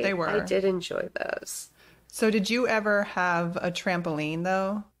 They were. I did enjoy those. So did you ever have a trampoline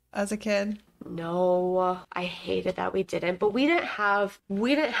though as a kid? No, I hated that we didn't, but we didn't have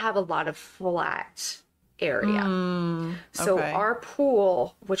a lot of flat area. So okay. our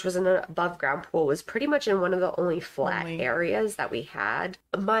pool, which was an above ground pool, was pretty much in one of the only flat areas that we had.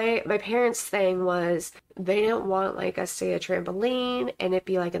 My parents' thing was they didn't want like us to get a trampoline and it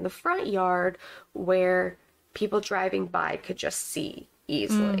be like in the front yard where people driving by could just see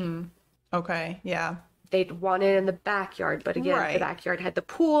easily. Okay, yeah. They'd want it in the backyard, but again, Right. the backyard had the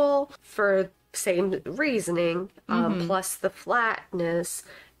pool for same reasoning, plus the flatness.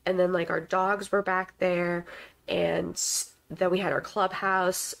 And then like our dogs were back there, and then we had our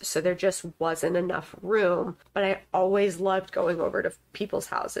clubhouse, so there just wasn't enough room. But I always loved going over to people's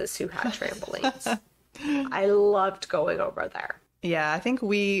houses who had trampolines. I loved going over there. Yeah, I think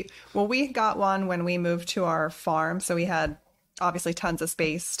we got one when we moved to our farm, so we had obviously tons of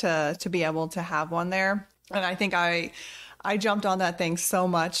space to be able to have one there. And I think I jumped on that thing so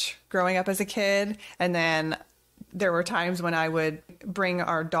much growing up as a kid, and then there were times when I would bring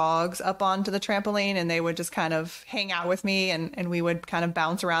our dogs up onto the trampoline and they would just kind of hang out with me and we would kind of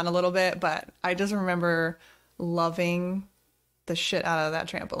bounce around a little bit. But I just remember loving the shit out of that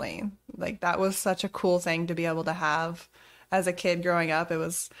trampoline. Like that was such a cool thing to be able to have as a kid growing up. It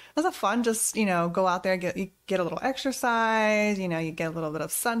was a fun, just, go out there, you get a little exercise, you get a little bit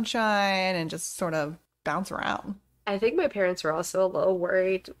of sunshine and just sort of bounce around. I think my parents were also a little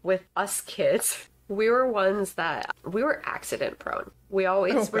worried with us kids. We were ones that we were accident prone. We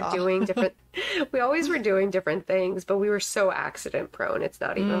always were doing different things, but we were so accident prone. It's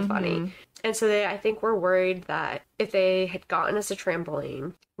not even funny. And so I think were worried that if they had gotten us a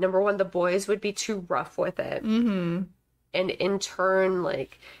trampoline, number one, the boys would be too rough with it. Mm-hmm. And in turn,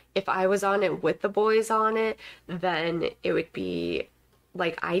 like, if I was on it with the boys on it, then it would be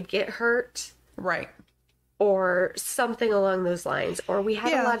like I'd get hurt. Right. Or something along those lines. Or we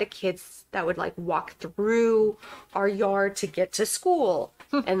had a lot of kids that would like walk through our yard to get to school.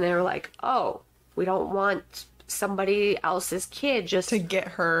 And they were like, oh, we don't want somebody else's kid just to get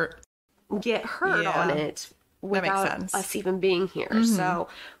hurt on it without us even being here. Mm-hmm. So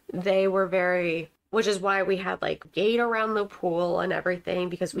they were which is why we had like gate around the pool and everything,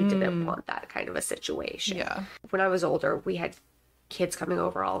 because we didn't want that kind of a situation. Yeah. When I was older, we had kids coming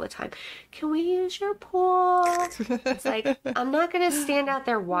over all the time. Can we use your pool? It's like, I'm not going to stand out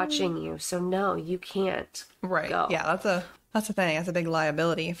there watching you, so no, you can't. Right. Go. Yeah, that's a thing. That's a big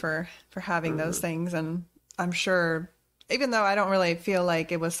liability for having those things. And I'm sure, even though I don't really feel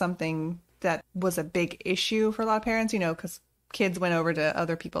like it was something that was a big issue for a lot of parents, because kids went over to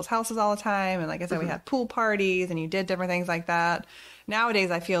other people's houses all the time. And like I said, we had pool parties and you did different things like that.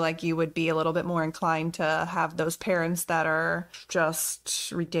 Nowadays, I feel like you would be a little bit more inclined to have those parents that are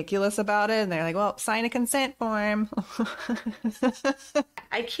just ridiculous about it. And they're like, well, sign a consent form.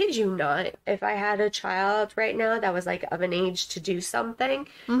 I kid you not. If I had a child right now that was like of an age to do something,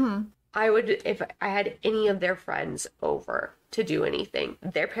 I would, if I had any of their friends over to do anything,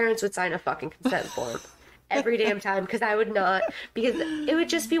 their parents would sign a fucking consent form every damn time, because I would not, because it would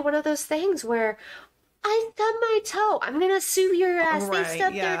just be one of those things where I stubbed my toe, I'm gonna sue your ass. Right, they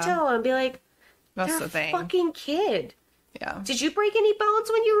stubbed their toe, and be like, that's the thing. Fucking kid. Yeah. Did you break any bones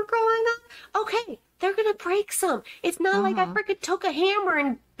when you were growing up? Okay, they're gonna break some. It's not like I freaking took a hammer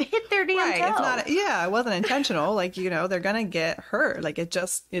and hit their damn toe. It's not. Yeah, it wasn't intentional. Like, they're gonna get hurt. Like,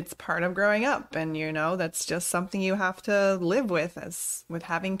 it's part of growing up, and that's just something you have to live with with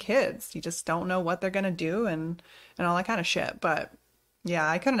having kids. You just don't know what they're gonna do and all that kind of shit. But yeah,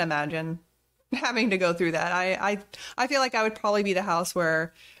 I couldn't imagine having to go through that. I feel like I would probably be the house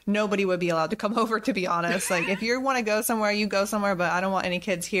where nobody would be allowed to come over, to be honest. Like, if you want to go somewhere, you go somewhere, but I don't want any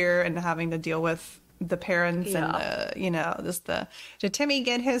kids here and having to deal with the parents and just did Timmy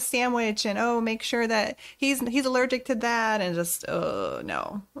get his sandwich, and make sure that he's allergic to that, and just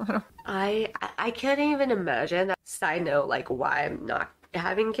no. I can't even imagine. Side note, like, why I'm not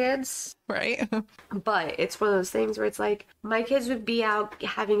having kids, right? But it's one of those things where it's like my kids would be out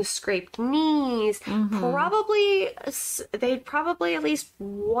having scraped knees. They'd probably at least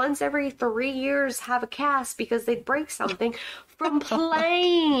once every 3 years have a cast because they'd break something from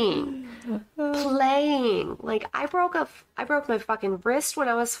playing. Like, I broke my fucking wrist when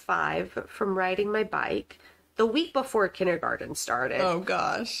I was 5 from riding my bike the week before kindergarten started. Oh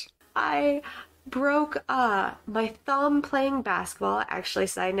gosh. I broke my thumb playing basketball. Actually,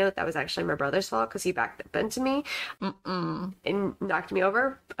 side note, that was actually my brother's fault because he backed up into me and knocked me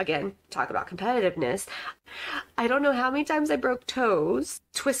over. Again, talk about competitiveness. I don't know how many times I broke toes,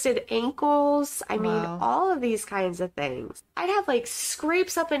 twisted ankles. I mean, all of these kinds of things. I'd have like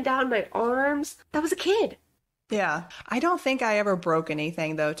scrapes up and down my arms. That was a kid. Yeah. I don't think I ever broke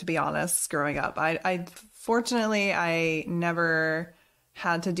anything, though, to be honest, growing up. Fortunately, I never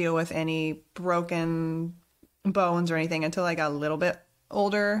had to deal with any broken bones or anything until I got a little bit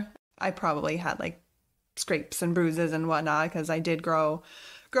older. I probably had like scrapes and bruises and whatnot because I did grow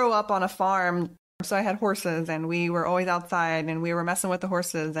up on a farm. So I had horses, and we were always outside, and we were messing with the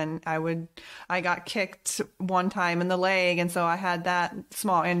horses, and I got kicked one time in the leg, and so I had that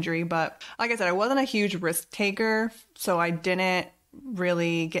small injury. But like I said, I wasn't a huge risk taker, so I didn't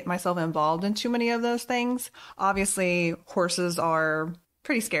really get myself involved in too many of those things. Obviously, horses are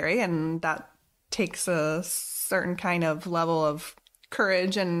pretty scary, and that takes a certain kind of level of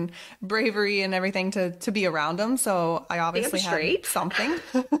courage and bravery and everything to be around them. So I obviously had something.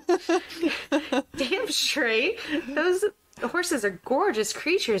 Damn straight. Those horses are gorgeous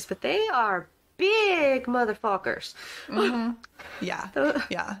creatures, but they are big motherfuckers. Yeah.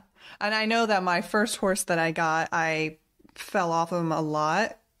 Yeah. And I know that my first horse that I got, I fell off him a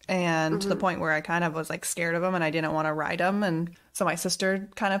lot, and to the point where I kind of was like scared of him and I didn't want to ride him. And so my sister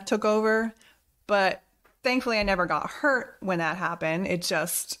kind of took over, but thankfully I never got hurt when that happened. It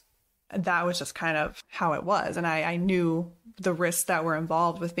just, that was just kind of how it was. And I knew the risks that were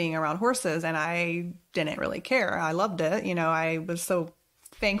involved with being around horses, and I didn't really care. I loved it. You know, I was so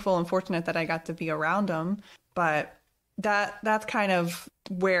thankful and fortunate that I got to be around them. But that's kind of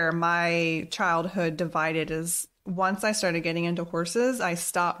where my childhood divided, is once I started getting into horses, I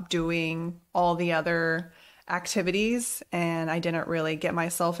stopped doing all the other activities, and I didn't really get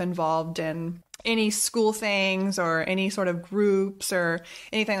myself involved in any school things or any sort of groups or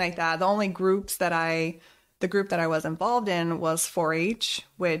anything like that. The only group that I was involved in was 4-H,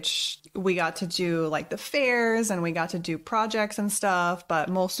 which we got to do like the fairs and we got to do projects and stuff, but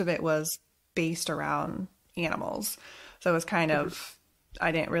most of it was based around animals. So it was kind of,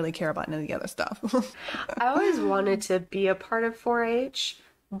 I didn't really care about any of the other stuff. I always wanted to be a part of 4-H,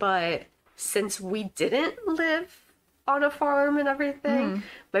 but since we didn't live on a farm and everything,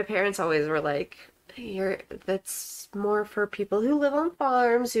 my parents always were like, that's more for people who live on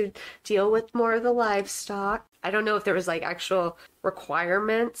farms, who deal with more of the livestock. I don't know if there was like actual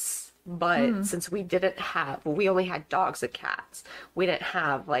requirements, but since we only had dogs and cats. We didn't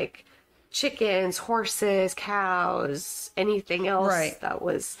have like chickens, horses, cows, anything else that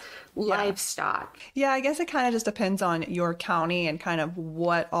was livestock. Yeah, I guess it kind of just depends on your county and kind of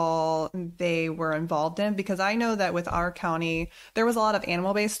what all they were involved in, because I know that with our county, there was a lot of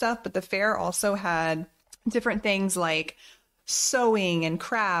animal-based stuff, but the fair also had different things like sewing and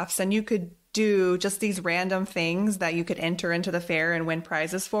crafts, and you could do just these random things that you could enter into the fair and win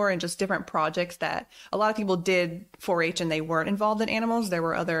prizes for, and just different projects that a lot of people did 4-H and they weren't involved in animals. There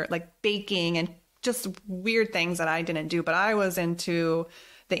were other like baking and just weird things that I didn't do, but I was into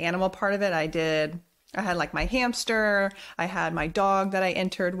the animal part of it. I had like my hamster, I had my dog that I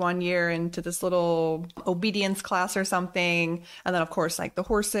entered one year into this little obedience class or something. And then of course like the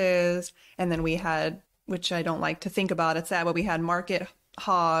horses, and then we had, which I don't like to think about, it's sad, but we had market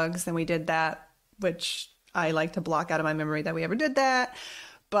hogs, and we did that, which I like to block out of my memory that we ever did that.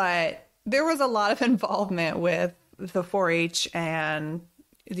 But there was a lot of involvement with the 4-H and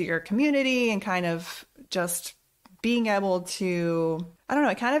your community, and kind of just being able to, I don't know,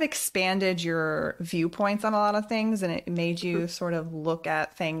 it kind of expanded your viewpoints on a lot of things, and it made you sort of look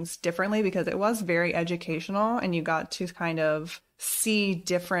at things differently, because it was very educational and you got to kind of see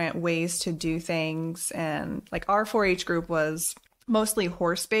different ways to do things. And like our 4-H group was mostly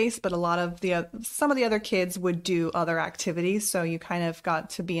horse-based, but some of the other kids would do other activities. So you kind of got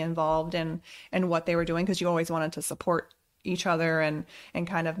to be involved in what they were doing, because you always wanted to support each other and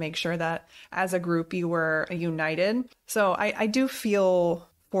kind of make sure that as a group you were united. So I do feel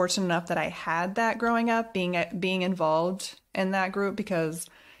fortunate enough that I had that growing up, being involved in that group, because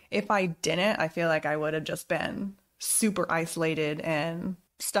if I didn't, I feel like I would have just been super isolated and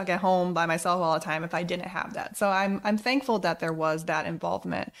stuck at home by myself all the time if I didn't have that. So I'm thankful that there was that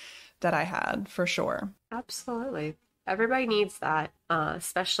involvement that I had, for sure. Absolutely. Everybody needs that,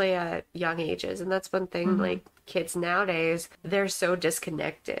 especially at young ages. And that's one thing, like kids nowadays, they're so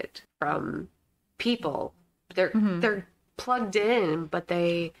disconnected from people. They're plugged in, but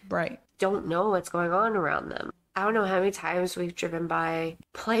they don't know what's going on around them. I don't know how many times we've driven by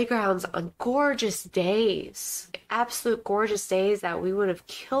playgrounds on gorgeous days, absolute gorgeous days that we would have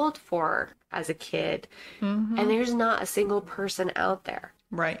killed for as a kid. And there's not a single person out there.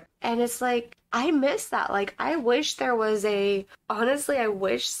 Right. And it's like, I miss that. Like, I wish there was honestly, I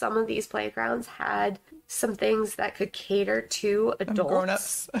wish some of these playgrounds had some things that could cater to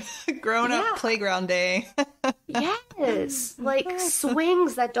adults. Grown-up playground day. Yes. Like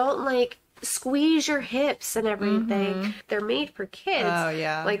swings that don't like squeeze your hips and everything. They're made for kids. Oh,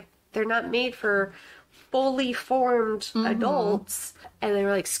 yeah. Like, they're not made for fully formed adults. And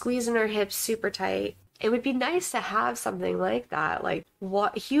they're like squeezing our hips super tight. It would be nice to have something like that, like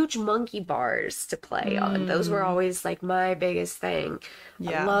huge monkey bars to play on. Those were always like my biggest thing.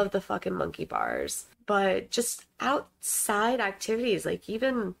 Yeah. I love the fucking monkey bars. But just outside activities, like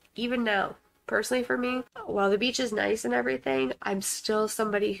even now, personally for me, while the beach is nice and everything, I'm still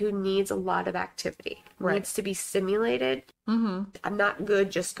somebody who needs a lot of activity. Needs to be stimulated. I'm not good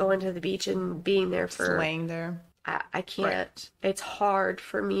just going to the beach and being there for laying there. I can't. It's hard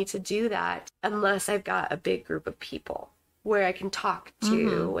for me to do that unless I've got a big group of people where I can talk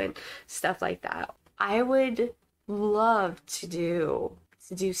to and stuff like that. I would love to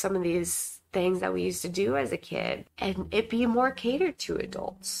do some of these things that we used to do as a kid, and it be more catered to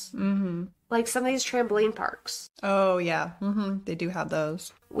adults. Like some of these trampoline parks. Oh, yeah. They do have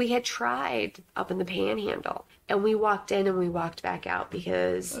those. We had tried up in the Panhandle, and we walked in and we walked back out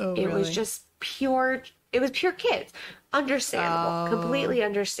because it was just pure... It was pure kids. Understandable. Completely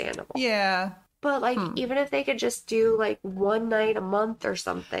understandable. Yeah. But like, even if they could just do like one night a month or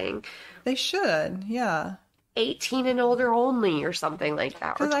something, They should, yeah. 18 and older only or something like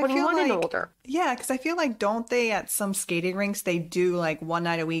that, or Because I feel 21 and like, older. yeah, because I feel like, don't they at some skating rinks, they do like one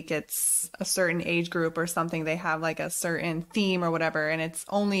night a week, it's a certain age group or something. They have like a certain theme or whatever, and it's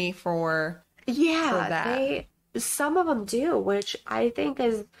only for Yeah, that. some of them do, which I think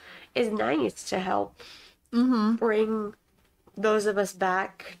is nice to help bring those of us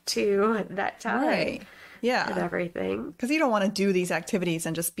back to that time Right. and Yeah. everything. Because you don't want to do these activities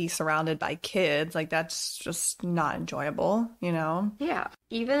and just be surrounded by kids. Like, that's just not enjoyable, you know? Yeah,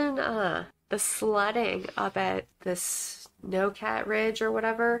 even the sledding up at this Snowcat Ridge or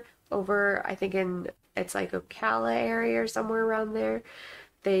whatever over, I think it's like Ocala area or somewhere around there.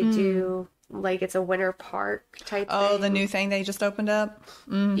 They do like it's a winter park type Oh, the thing. new thing they just opened up?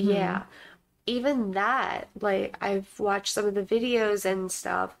 Yeah. Even that, like I've watched some of the videos and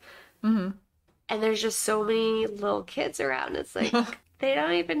stuff, and there's just so many little kids around. It's like they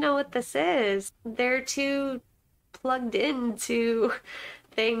don't even know what this is. They're too plugged into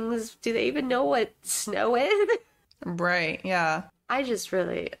things. Do they even know what snow is? Right. Yeah. I just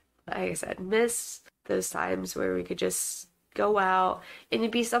really, like I said, miss those times where we could just go out and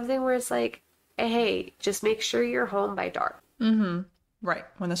it'd be something where it's like, hey, just make sure you're home by dark. Right.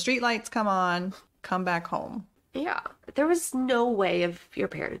 When the street lights come on, come back home. Yeah, there was no way of your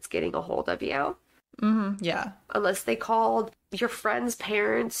parents getting a hold of you Yeah. unless they called your friend's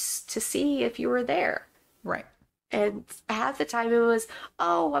parents to see if you were there. Right. And half the time it was,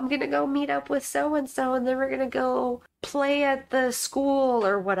 oh, I'm gonna go meet up with so and so, and then we're gonna go play at the school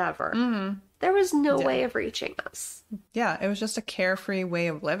or whatever. There was no Yeah. way of reaching us. Yeah. It was just a carefree way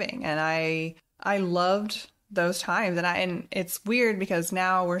of living. And I loved those times. And it's weird because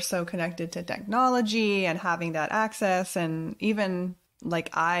now we're so connected to technology and having that access. And even like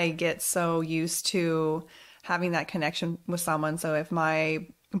I get so used to having that connection with someone. So if my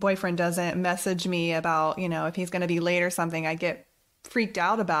boyfriend doesn't message me about, if he's going to be late or something, I get freaked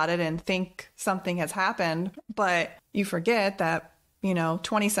out about it and think something has happened. But you forget that,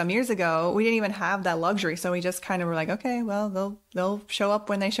 20 some years ago, we didn't even have that luxury. So we just kind of were like, okay, well, they'll show up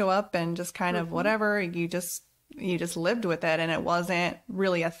when they show up and just kind of whatever. You just lived with it, and it wasn't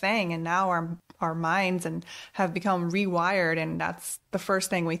really a thing. And now our minds and have become rewired, and that's the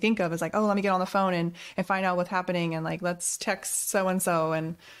first thing we think of is like, oh, let me get on the phone and find out what's happening, and like let's text so and so,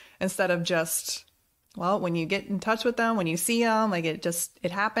 and instead of just, well, when you get in touch with them, when you see them, like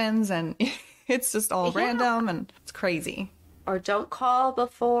it happens, and it's just all random, and it's crazy. Or don't call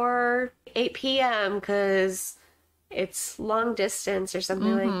before 8 p.m. because it's long distance or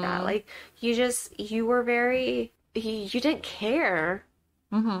something like that. Like you were you didn't care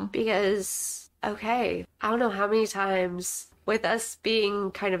because, okay, I don't know how many times with us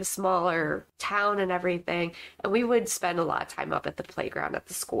being kind of a smaller town and everything, and we would spend a lot of time up at the playground at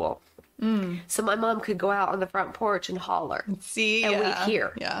the school. So my mom could go out on the front porch and holler. See, And yeah. we'd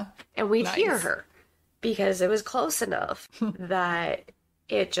hear. Yeah. And we'd Nice. hear her because it was close enough that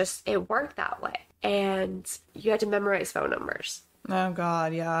it worked that way. And you had to memorize phone numbers. Oh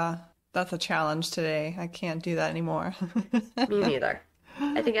God, yeah. That's a challenge today. I can't do that anymore. Me neither.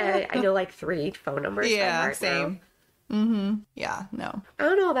 I think I know like 3 phone numbers by Yeah, heart same. now. Yeah, no. I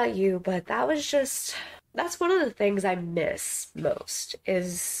don't know about you, but that's one of the things I miss most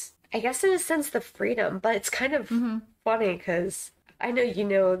is, I guess in a sense, the freedom. But it's kind of funny because I know you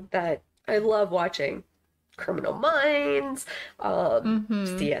know that I love watching Criminal Minds,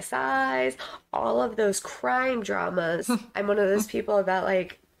 CSIs, all of those crime dramas. I'm one of those people that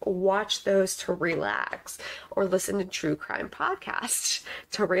like watch those to relax or listen to true crime podcasts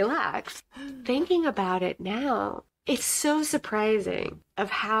to relax. Thinking about it now, it's so surprising of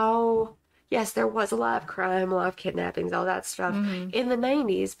how, yes, there was a lot of crime, a lot of kidnappings, all that stuff in the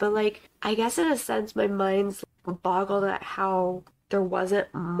 90s, but like, I guess in a sense, my mind's boggled at how there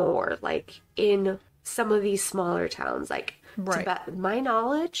wasn't more, like in some of these smaller towns. Like, Right. the best of my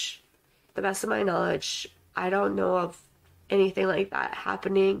knowledge, I don't know of anything like that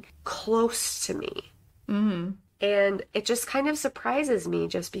happening close to me. And it just kind of surprises me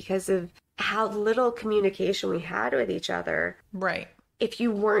just because of how little communication we had with each other Right. if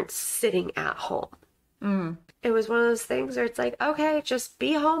you weren't sitting at home. It was one of those things where it's like, okay, just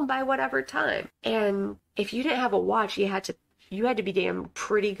be home by whatever time. And if you didn't have a watch, you had to be damn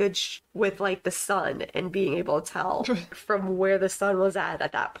pretty good with like the sun and being able to tell from where the sun was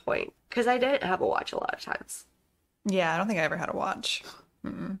at that point. Because I didn't have a watch a lot of times. Yeah, I don't think I ever had a watch.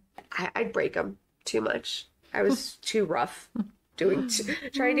 I'd break them too much. I was too rough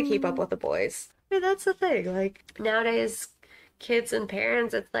trying to keep up with the boys. And that's the thing. Like nowadays, kids and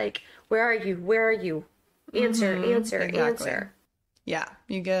parents, it's like, where are you? Where are you? Answer, answer, Exactly. answer. Yeah,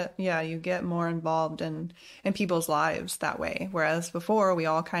 you get more involved in people's lives that way. Whereas before we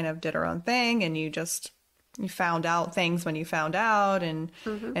all kind of did our own thing and you found out things when you found out and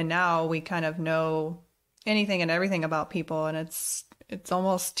now we kind of know anything and everything about people and it's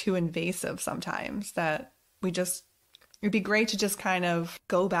almost too invasive sometimes that it'd be great to just kind of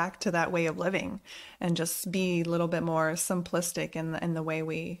go back to that way of living and just be a little bit more simplistic in the way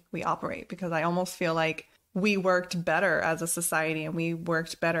we operate because I almost feel like we worked better as a society and we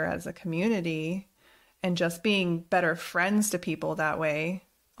worked better as a community and just being better friends to people that way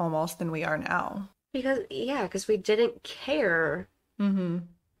almost than we are now. Because we didn't care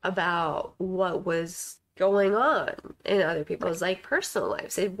about what was going on in other people's like personal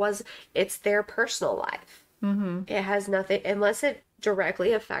lives. It's their personal life. It has nothing, unless it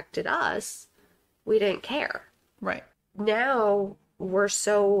directly affected us, we didn't care. Right. Now we're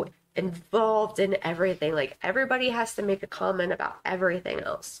so involved in everything. Like everybody has to make a comment about everything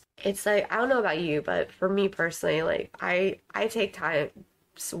else. It's like, I don't know about you, but for me personally, like I take times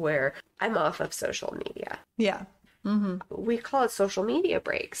where I'm off of social media. Yeah. We call it social media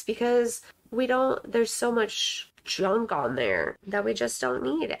breaks because there's so much junk on there that we just don't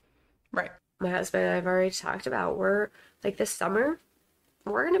need it. Right. My husband and I've already talked about, we're like this summer,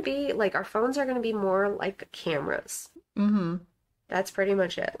 we're going to be like, our phones are going to be more like cameras. That's pretty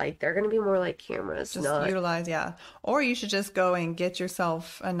much it. Like they're going to be more like cameras. Just utilize, yeah. Or you should just go and get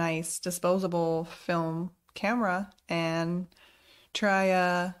yourself a nice disposable film camera and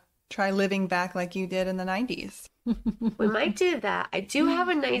try living back like you did in the 90s. We might do that. I do have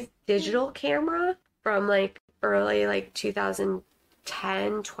a nice digital camera from like early like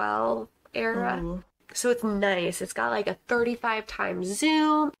 2010, 12 era. Ooh. So it's nice. It's got like a 35 times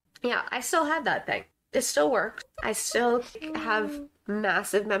zoom. Yeah, I still have that thing. It still works. I still have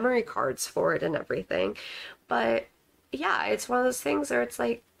massive memory cards for it and everything. But yeah, it's one of those things where it's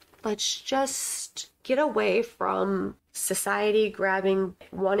like, let's just get away from society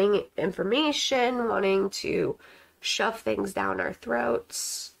wanting information, wanting to shove things down our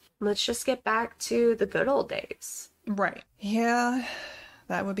throats. Let's just get back to the good old days. Right. Yeah,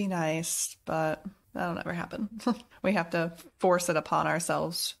 that would be nice, but that'll never happen. We have to force it upon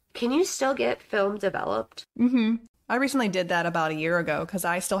ourselves. Can you still get film developed? I recently did that about a year ago because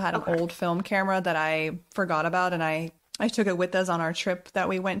I still had an old film camera that I forgot about, and I took it with us on our trip that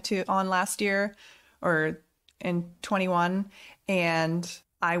we went on last year, or in 21, and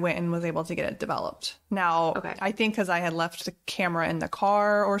I went and was able to get it developed. Now, I think because I had left the camera in the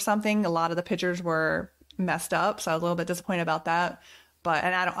car or something, a lot of the pictures were messed up, so I was a little bit disappointed about that.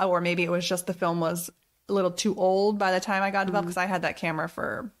 Or maybe it was just the film was a little too old by the time I got developed because I had that camera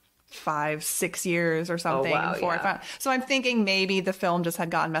for 5-6 years or something before I found. So I'm thinking maybe the film just had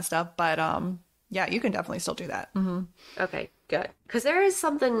gotten messed up, but yeah, you can definitely still do that. Okay, good. Because there is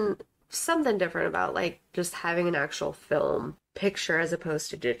something different about like just having an actual film picture as opposed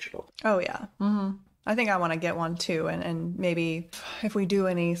to digital. Oh yeah. I think I want to get one too, and maybe if we do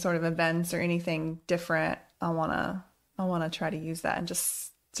any sort of events or anything different, I want to try to use that and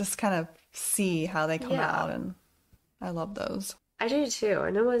just kind of see how they come out, and I love those. I do too,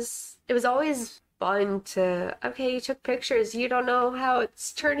 and it was always fun to, okay, you took pictures, you don't know how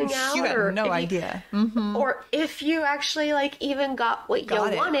it's turning out. You have no idea. Or if you actually like even got what you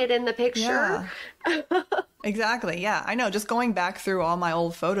wanted in the picture. Yeah. Exactly, yeah. I know, just going back through all my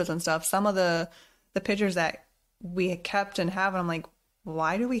old photos and stuff, some of the pictures that we kept and have, and I'm like,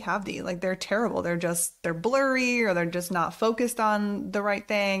 why do we have these? Like, they're terrible. They're blurry, or they're just not focused on the right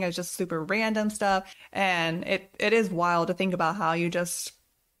thing. It's just super random stuff. And it is wild to think about how you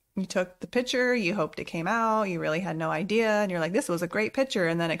took the picture, you hoped it came out, you really had no idea, and you're like, this was a great picture,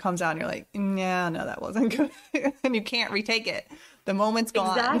 and then it comes out and you're like, yeah, no, that wasn't good. And you can't retake it. The moment's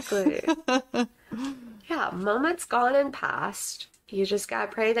gone. Exactly. Yeah, moment's gone and past. You just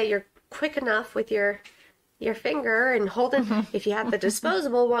gotta pray that you're quick enough with your finger and holding, if you have the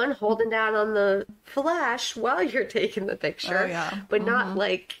disposable one, holding down on the flash while you're taking the picture. Oh, yeah. But not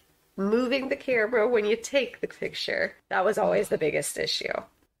like moving the camera when you take the picture. That was always the biggest issue.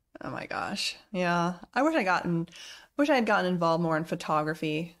 Oh my gosh. Yeah. I wish I had gotten involved more in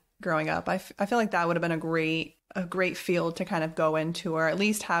photography growing up. I feel like that would have been a great field to kind of go into, or at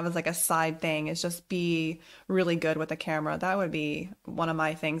least have as like a side thing, is just be really good with a camera. That would be one of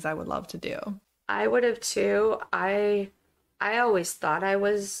my things I would love to do. I would have too. I always thought I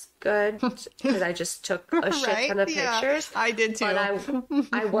was good because I just took a shit ton of pictures. I did too.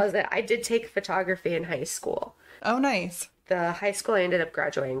 But I wasn't. I did take photography in high school. Oh, nice. the high school I ended up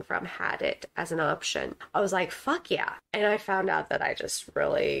graduating from had it as an option. I was like, fuck yeah. And I found out that I just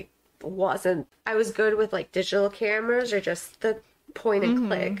really wasn't, I was good with like digital cameras or just the point and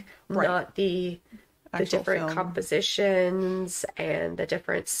click, Right. not the Actual different film. compositions and the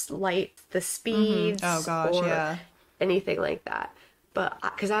different light, the speeds, Oh gosh, or yeah. anything like that. But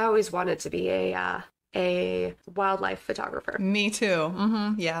because I always wanted to be a wildlife photographer. Me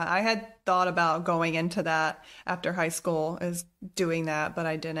too. Yeah, I had thought about going into that after high school, is doing that, but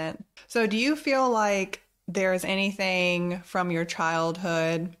I didn't. So do you feel like there's anything from your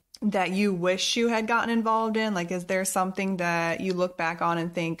childhood that you wish you had gotten involved in? Like, is there something that you look back on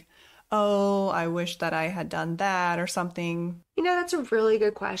and think, oh, I wish that I had done that or something? You know, that's a really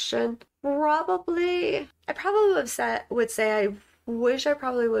good question. I probably would say I wish I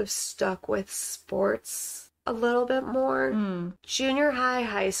probably would have stuck with sports a little bit more. Junior high,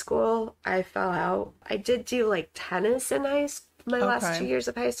 high school, I fell out. I did do like tennis in my last 2 years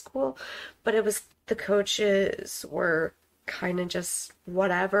of high school, but it was the coaches were kind of just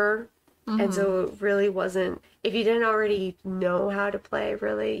whatever. And so it really wasn't, if you didn't already know how to play,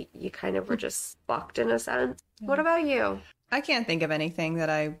 really, you kind of were just fucked in a sense. What about you? I can't think of anything that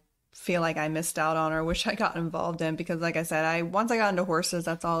I feel like I missed out on or wish I got involved in, because like I said, once I got into horses,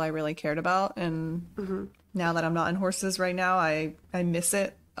 that's all I really cared about. And now that I'm not in horses right now, I miss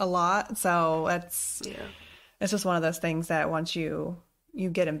it a lot. So it's just one of those things that once you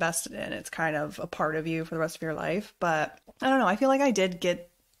get invested in, it's kind of a part of you for the rest of your life. But I don't know, I feel like I did get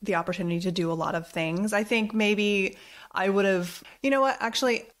the opportunity to do a lot of things. I think maybe I would have, you know what,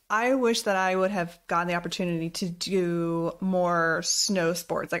 actually, I wish that I would have gotten the opportunity to do more snow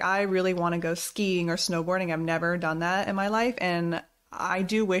sports. Like, I really want to go skiing or snowboarding. I've never done that in my life. And I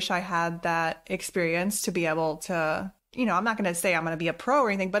do wish I had that experience to be able to, you know, I'm not going to say I'm going to be a pro or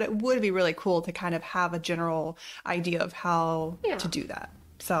anything, but it would be really cool to kind of have a general idea of how to do that.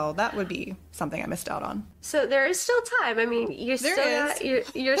 So that would be something I missed out on. So there is still time. I mean, you're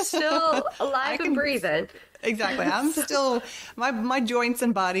still alive and breathing. Exactly. I'm still, my joints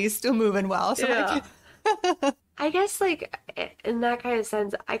and body's still moving well. So I guess like in that kind of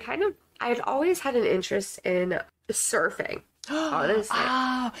sense, I'd always had an interest in surfing, honestly.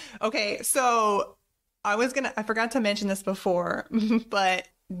 Okay. So I forgot to mention this before, but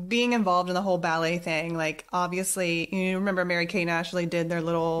being involved in the whole ballet thing, like obviously, you remember Mary-Kate and Ashley did their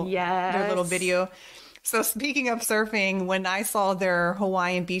little video. So speaking of surfing, when I saw their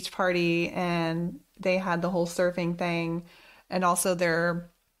Hawaiian beach party and they had the whole surfing thing, and also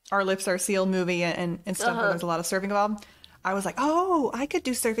their Our Lips Are Sealed movie and stuff where there's a lot of surfing involved, I was like, oh, I could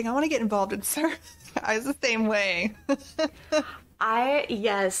do surfing. I want to get involved in surf. I was the same way.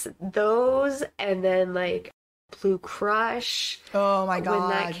 Yes, those, and then like Blue Crush. Oh my God. When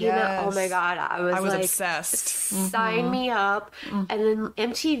that came out, oh my God, I was like, obsessed. Sign me up. And then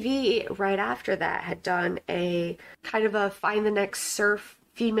MTV right after that had done a kind of a Find the Next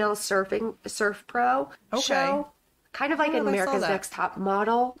Female Surf Pro show. Kind of like America's Next Top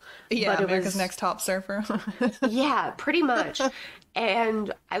Model. Yeah, but America's Next Top Surfer. Yeah, pretty much.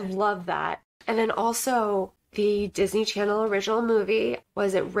 And I love that. And then also the Disney Channel original movie,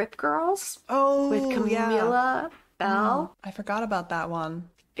 was it Rip Girls? Oh, with Camila Bell. I forgot about that one.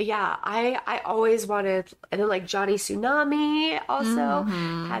 Yeah, I always wanted, and then like Johnny Tsunami also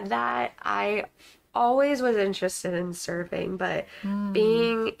had that. I always was interested in surfing, but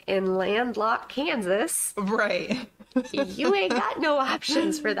being in landlocked Kansas, right, you ain't got no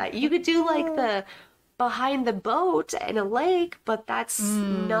options for that. You could do like the behind the boat in a lake, but that's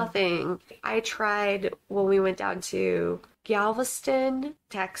nothing. I tried when we went down to Galveston,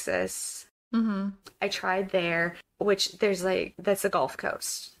 Texas. I tried there, which there's like, that's the Gulf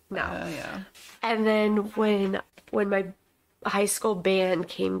Coast now. Yeah. And then when my high school band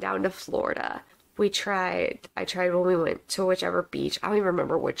came down to Florida, I tried when we went to whichever beach. I don't even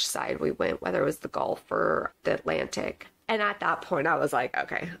remember which side we went, whether it was the Gulf or the Atlantic. And at that point I was like,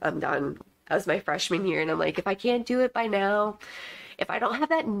 okay, I'm done. That was my freshman year, and I'm like, if I can't do it by now, if I don't have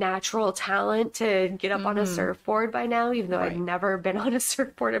that natural talent to get up on a surfboard by now, even though I've never been on a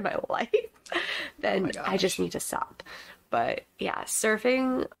surfboard in my life, then I just need to stop. But yeah,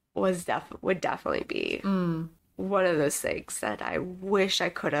 surfing would definitely be one of those things that I wish I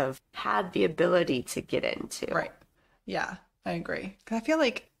could have had the ability to get into. Right. Yeah, I agree. 'Cause I feel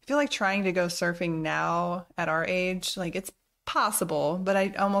like trying to go surfing now at our age, like it's possible, but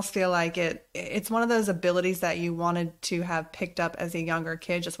I almost feel like it's one of those abilities that you wanted to have picked up as a younger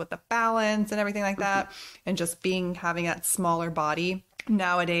kid, just with the balance and everything like that, and just having that smaller body.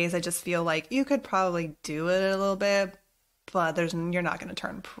 Nowadays, I just feel like you could probably do it a little bit, but you're not going to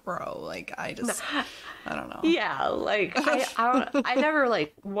turn pro. Like, I don't know. Yeah, like I never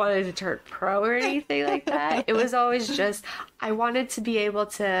like wanted to turn pro or anything like that. It was always just I wanted to be able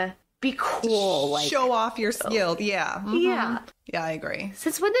to be cool, like show off your skill. Yeah. Yeah. Yeah, I agree.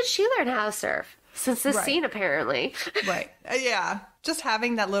 Since when did she learn how to surf? Since this Right. scene, apparently. Right. Yeah. Just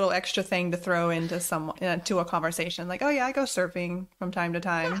having that little extra thing to throw into to a conversation, like, oh yeah, I go surfing from time to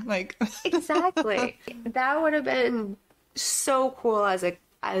time. Like, Exactly. That would have been so cool as a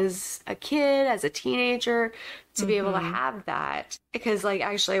kid, as a teenager, to be able to have that. Because, like,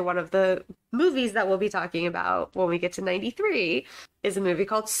 actually, one of the movies that we'll be talking about when we get to 93 is a movie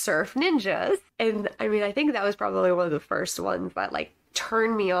called Surf Ninjas. And I mean, I think that was probably one of the first ones that, like,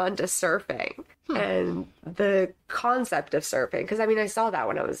 turned me on to surfing and the concept of surfing. Because, I mean, I saw that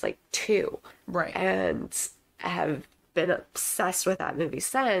when I was, like, 2. right. And have been obsessed with that movie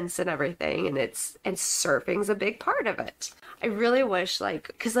since and everything, and surfing's a big part of it. I really wish, like,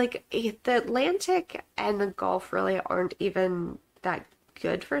 because like the Atlantic and the Gulf really aren't even that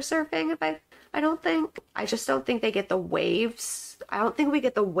good for surfing. I just don't think they get the waves. I don't think we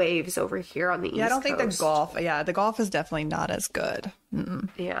get the waves over here on the East Coast. Yeah, I don't think the Gulf is definitely not as good. Mm-mm.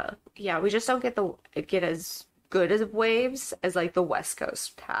 Yeah, we just don't get as good as waves as like the West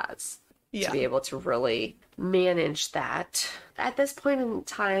Coast has. Yeah. To be able to really manage that. At this point in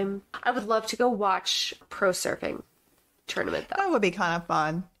time, I would love to go watch pro surfing tournament though. That would be kind of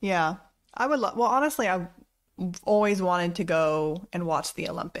fun. Yeah. I would well, honestly, I've always wanted to go and watch the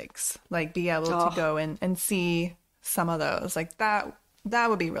Olympics. Like, be able to go and see some of those. Like, that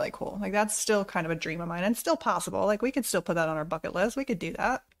would be really cool. Like, that's still kind of a dream of mine and still possible. Like, we could still put that on our bucket list. We could do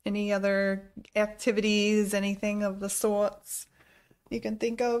that. Any other activities, anything of the sorts you can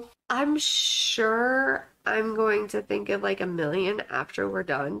think of? I'm sure I'm going to think of like a million after we're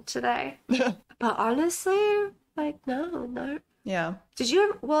done today. But honestly, like, no. Yeah.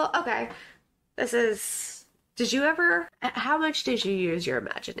 Okay. How much did you use your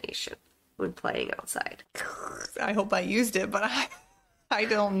imagination when playing outside? I hope I used it, but I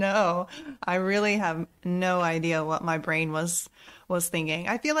don't know. I really have no idea what my brain was thinking.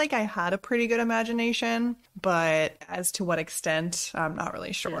 I feel like I had a pretty good imagination, but as to what extent, I'm not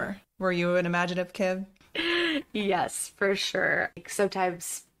really sure. Were you an imaginative kid? Yes, for sure. Like,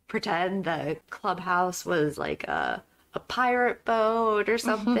 sometimes pretend the clubhouse was like a pirate boat or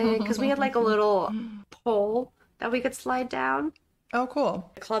something, because we had like a little pole that we could slide down. Oh, cool.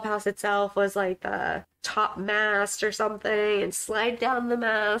 The clubhouse itself was like the top mast or something, and slide down the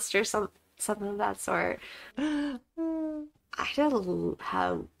mast or something of that sort. I did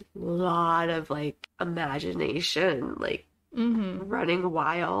have a lot of like imagination, like running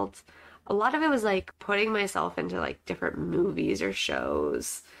wild. A lot of it was like putting myself into like different movies or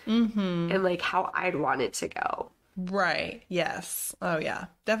shows and like how I'd want it to go. Right. Yes. Oh, yeah.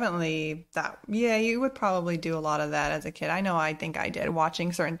 Definitely that. Yeah, you would probably do a lot of that as a kid. I think I did,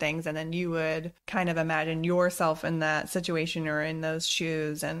 watching certain things, and then you would kind of imagine yourself in that situation or in those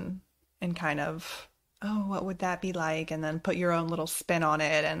shoes and kind of, oh, what would that be like? And then put your own little spin on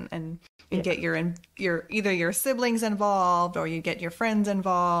it and get your either your siblings involved or you get your friends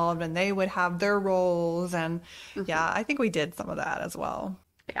involved and they would have their roles. And yeah, I think we did some of that as well.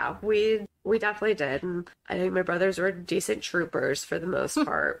 Yeah, we definitely did. And I think my brothers were decent troopers for the most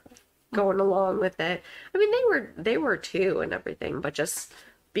part, going along with it. I mean, they were too and everything, but just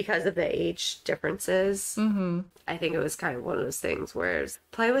because of the age differences, I think it was kind of one of those things where it's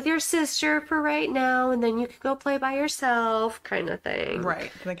play with your sister for right now, and then you could go play by yourself kind of thing.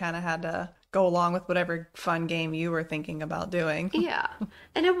 Right. They kind of had to go along with whatever fun game you were thinking about doing. Yeah.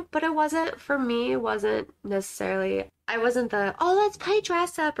 But it wasn't, for me, it wasn't necessarily, I wasn't let's play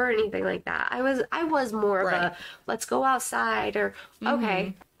dress up or anything like that. I was more of a, let's go outside or,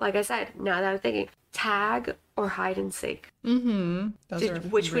 okay, like I said, now that I'm thinking, tag or hide and seek. Those are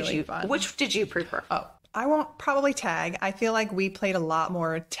Which really fun. Which did you prefer? Oh, I won't probably tag. I feel like we played a lot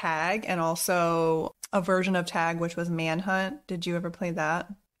more tag and also a version of tag, which was manhunt. Did you ever play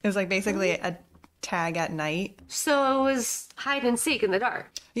that? It was like basically a tag at night. So it was hide and seek in the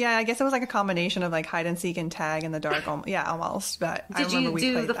dark. Yeah, I guess it was like a combination of like hide and seek and tag in the dark. Yeah, almost. But I Did remember you we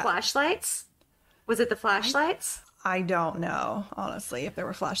do played the that. flashlights? Was it the flashlights? I don't know, honestly, if there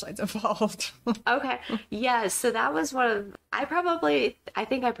were flashlights involved. Okay. Yeah, so that was one of, I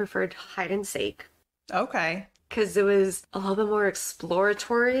think I preferred hide and seek. Okay. Because it was a little bit more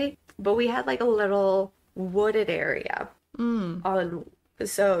exploratory, but we had like a little wooded area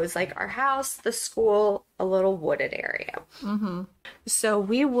so it was like our house, the school, a little wooded area. So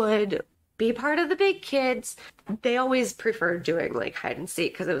we would be part of the big kids. They always preferred doing like hide and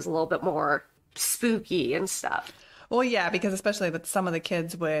seek because it was a little bit more spooky and stuff. Well, yeah, because especially with some of the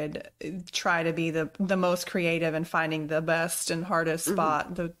kids would try to be the most creative and finding the best and hardest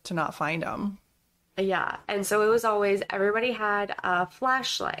spot to not find them. Yeah. And so it was always everybody had a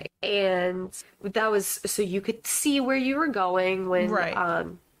flashlight. And that was so you could see where you were going when Right.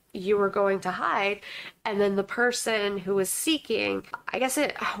 you were going to hide. And then the person who was seeking, I guess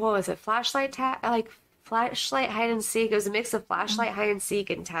what was it? Flashlight tag, like flashlight hide and seek. It was a mix of flashlight hide and seek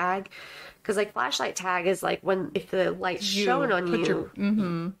and tag. Because like flashlight tag is like when if the light's shown on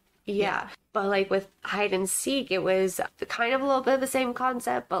you. Yeah. But like with hide and seek, it was kind of a little bit of the same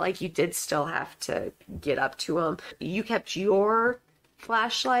concept, but like you did still have to get up to them. You kept your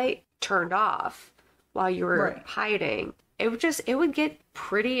flashlight turned off while you were Right. hiding. It would get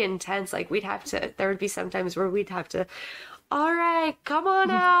pretty intense. Like there would be sometimes where we'd have to, all right, come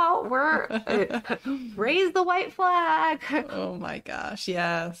on out. Raise the white flag. Oh my gosh,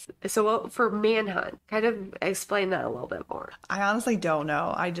 yes. So for manhunt, kind of explain that a little bit more. I honestly don't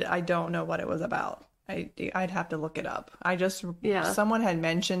know. I don't know what it was about. I'd have to look it up. Yeah. Someone had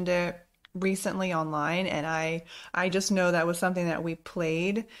mentioned it recently online, and I just know that was something that we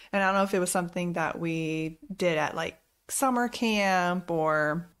played, and I don't know if it was something that we did at like summer camp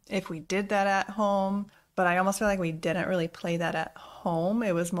or if we did that at home, but I almost feel like we didn't really play that at home.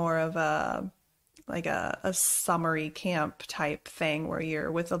 It was more of a summery camp type thing where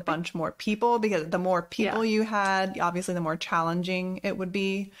you're with a bunch more people, because the more people you had, obviously the more challenging it would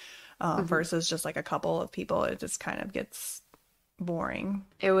be, versus just like a couple of people. It just kind of gets boring.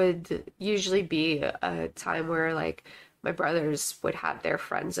 It would usually be a time where like my brothers would have their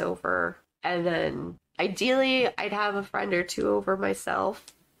friends over, and then ideally I'd have a friend or two over myself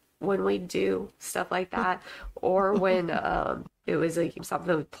when we do stuff like that, or when it was like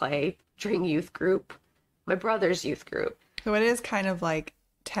something we play during youth group, my brother's youth group. So it is kind of like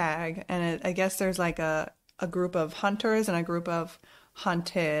tag, and I guess there's like a group of hunters and a group of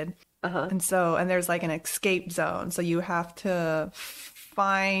hunted. And there's like an escape zone. So you have to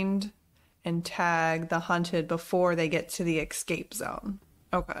find and tag the hunted before they get to the escape zone.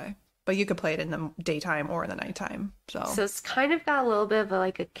 Okay. But you could play it in the daytime or in the nighttime. So it's kind of got a little bit of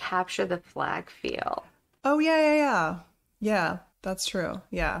like a capture the flag feel. Oh, yeah. Yeah, that's true.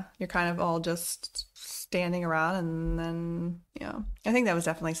 Yeah. You're kind of all just standing around, and then, yeah. I think that was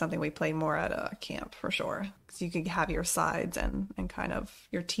definitely something we played more at a camp for sure. Because you could have your sides and kind of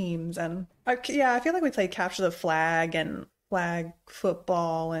your teams. And I feel like we played capture the flag and flag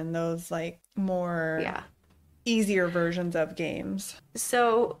football and those like more easier versions of games.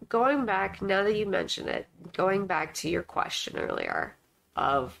 So going back, now that you mention it, going back to your question earlier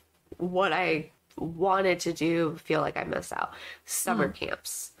of what I wanted to do, feel like I missed out. Summer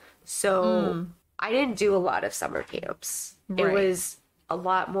camps. So I didn't do a lot of summer camps. Right. It was a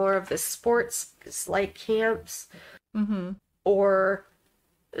lot more of the sports like camps or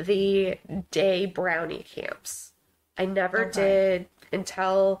the day brownie camps. I never did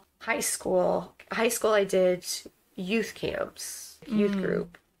until high school. High school I did youth camps, youth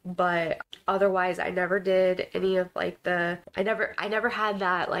group. But otherwise I never did any of like I never had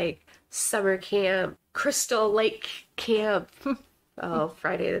that like summer camp, Crystal Lake camp. Oh,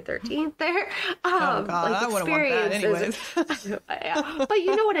 Friday the 13th there. Oh God, like I wouldn't want that anyways. Yeah. But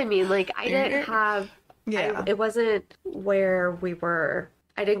you know what I mean? Like I didn't have, it wasn't where we were.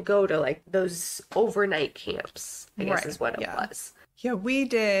 I didn't go to like those overnight camps, I guess is what it was. Yeah, we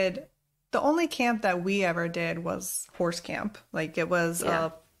did. The only camp that we ever did was horse camp. Like it was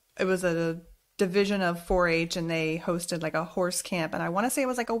a division of 4-H, and they hosted like a horse camp, and I want to say it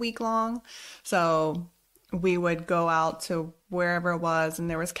was like a week long. So we would go out to wherever it was, and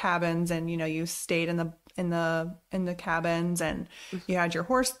there was cabins, and you stayed in the cabins, and you had your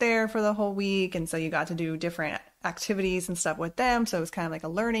horse there for the whole week, and so you got to do different activities and stuff with them. So it was kind of like a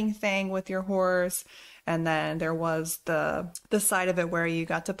learning thing with your horse. And then there was the side of it where you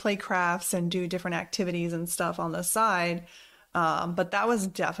got to play crafts and do different activities and stuff on the side. But that was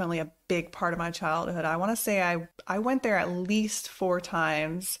definitely a big part of my childhood. I want to say I went there at least 4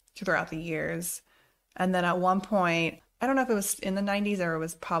 times throughout the years. And then at one point, I don't know if it was in the 90s or it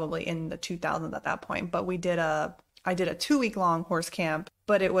was probably in the 2000s at that point, but I did a 2-week long horse camp,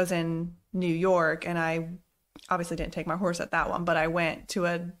 but it was in New York, and I obviously didn't take my horse at that one, but I went to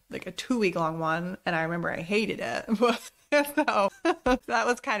a 2-week long one, and I remember I hated it. So that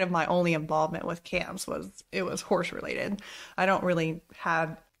was kind of my only involvement with camps, it was horse related. I don't really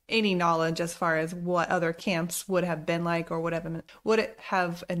have any knowledge as far as what other camps would have been like or would it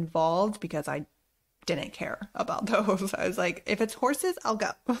have involved, because I didn't care about those. I was like, if it's horses, I'll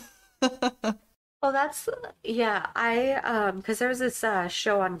go. Well, because there was this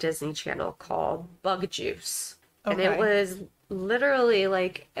show on Disney Channel called Bug Juice. And it Okay. was literally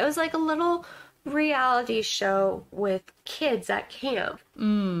like, it was like a little reality show with kids at camp.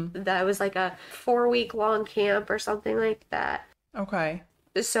 That was like a 4 week long camp or something like that. Okay.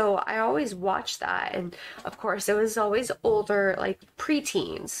 So I always watched that. And of course, it was always older, like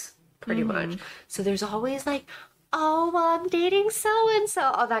preteens, pretty much. So there's always like, oh, well, I'm dating so and so,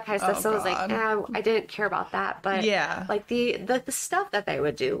 all that kind of stuff. Oh So I was like, God. I didn't care about that. But Yeah. like the stuff that they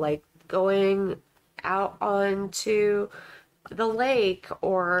would do, like going out onto the lake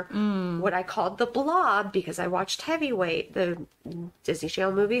or what I called the blob because I watched Heavyweight, the Disney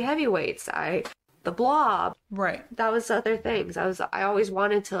Channel movie Heavyweights. The blob. Right. That was other things. I always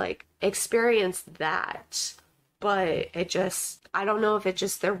wanted to like experience that. But it just I don't know if it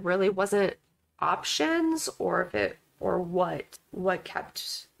just there really wasn't options or if it or what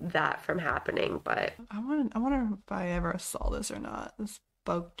kept that from happening. But I wonder if I ever saw this or not. This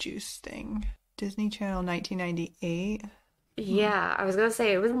bug juice thing. Disney Channel 1998. yeah, I was gonna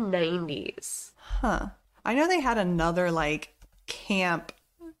say it was 90s. Huh. I know they had another like camp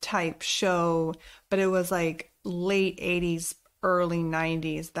type show, but it was like late 80s, early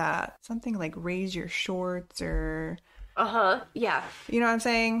 90s that something like Raise Your Shorts or Uh-huh. Yeah. you know what I'm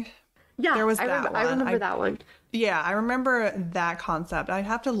saying? Yeah, There was I that I one. remember that one. Yeah, I remember that concept. I'd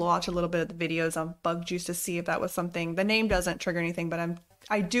have to watch a little bit of the videos on bug juice to see if that was something. The name doesn't trigger anything, but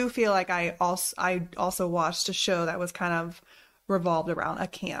I do feel like I also watched a show that was kind of revolved around a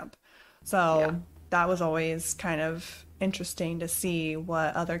camp. So Yeah. that was always kind of interesting to see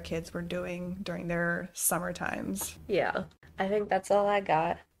what other kids were doing during their summer times. Yeah. I think that's all I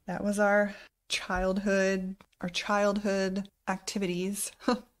got. That was childhood our childhood activities.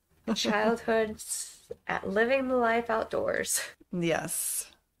 Childhood at living the life outdoors.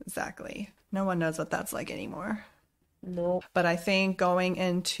 Yes, exactly. No one knows what that's like anymore. Nope. But I think going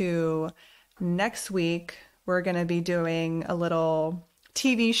into next week, we're going to be doing a little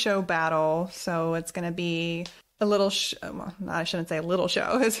TV show battle. So it's going to be a little, well, I shouldn't say a little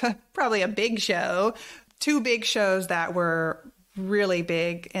show. It's probably a big show. Two big shows that were really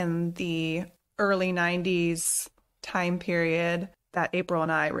big in the early 90s time period that April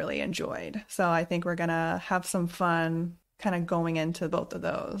and I really enjoyed. So I think we're going to have some fun kind of going into both of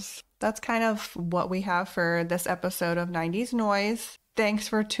those. That's kind of what we have for this episode of 90s Noise. Thanks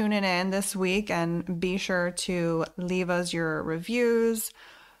for tuning in this week and be sure to leave us your reviews.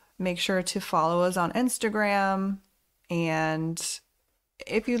 Make sure to follow us on Instagram. And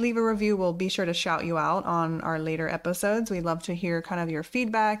if you leave a review, we'll be sure to shout you out on our later episodes. We'd love to hear kind of your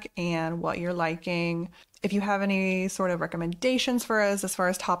feedback and what you're liking. If you have any sort of recommendations for us as far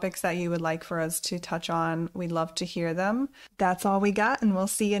as topics that you would like for us to touch on, we'd love to hear them. That's all we got, and we'll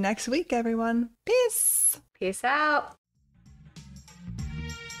see you next week, everyone. Peace! Peace out.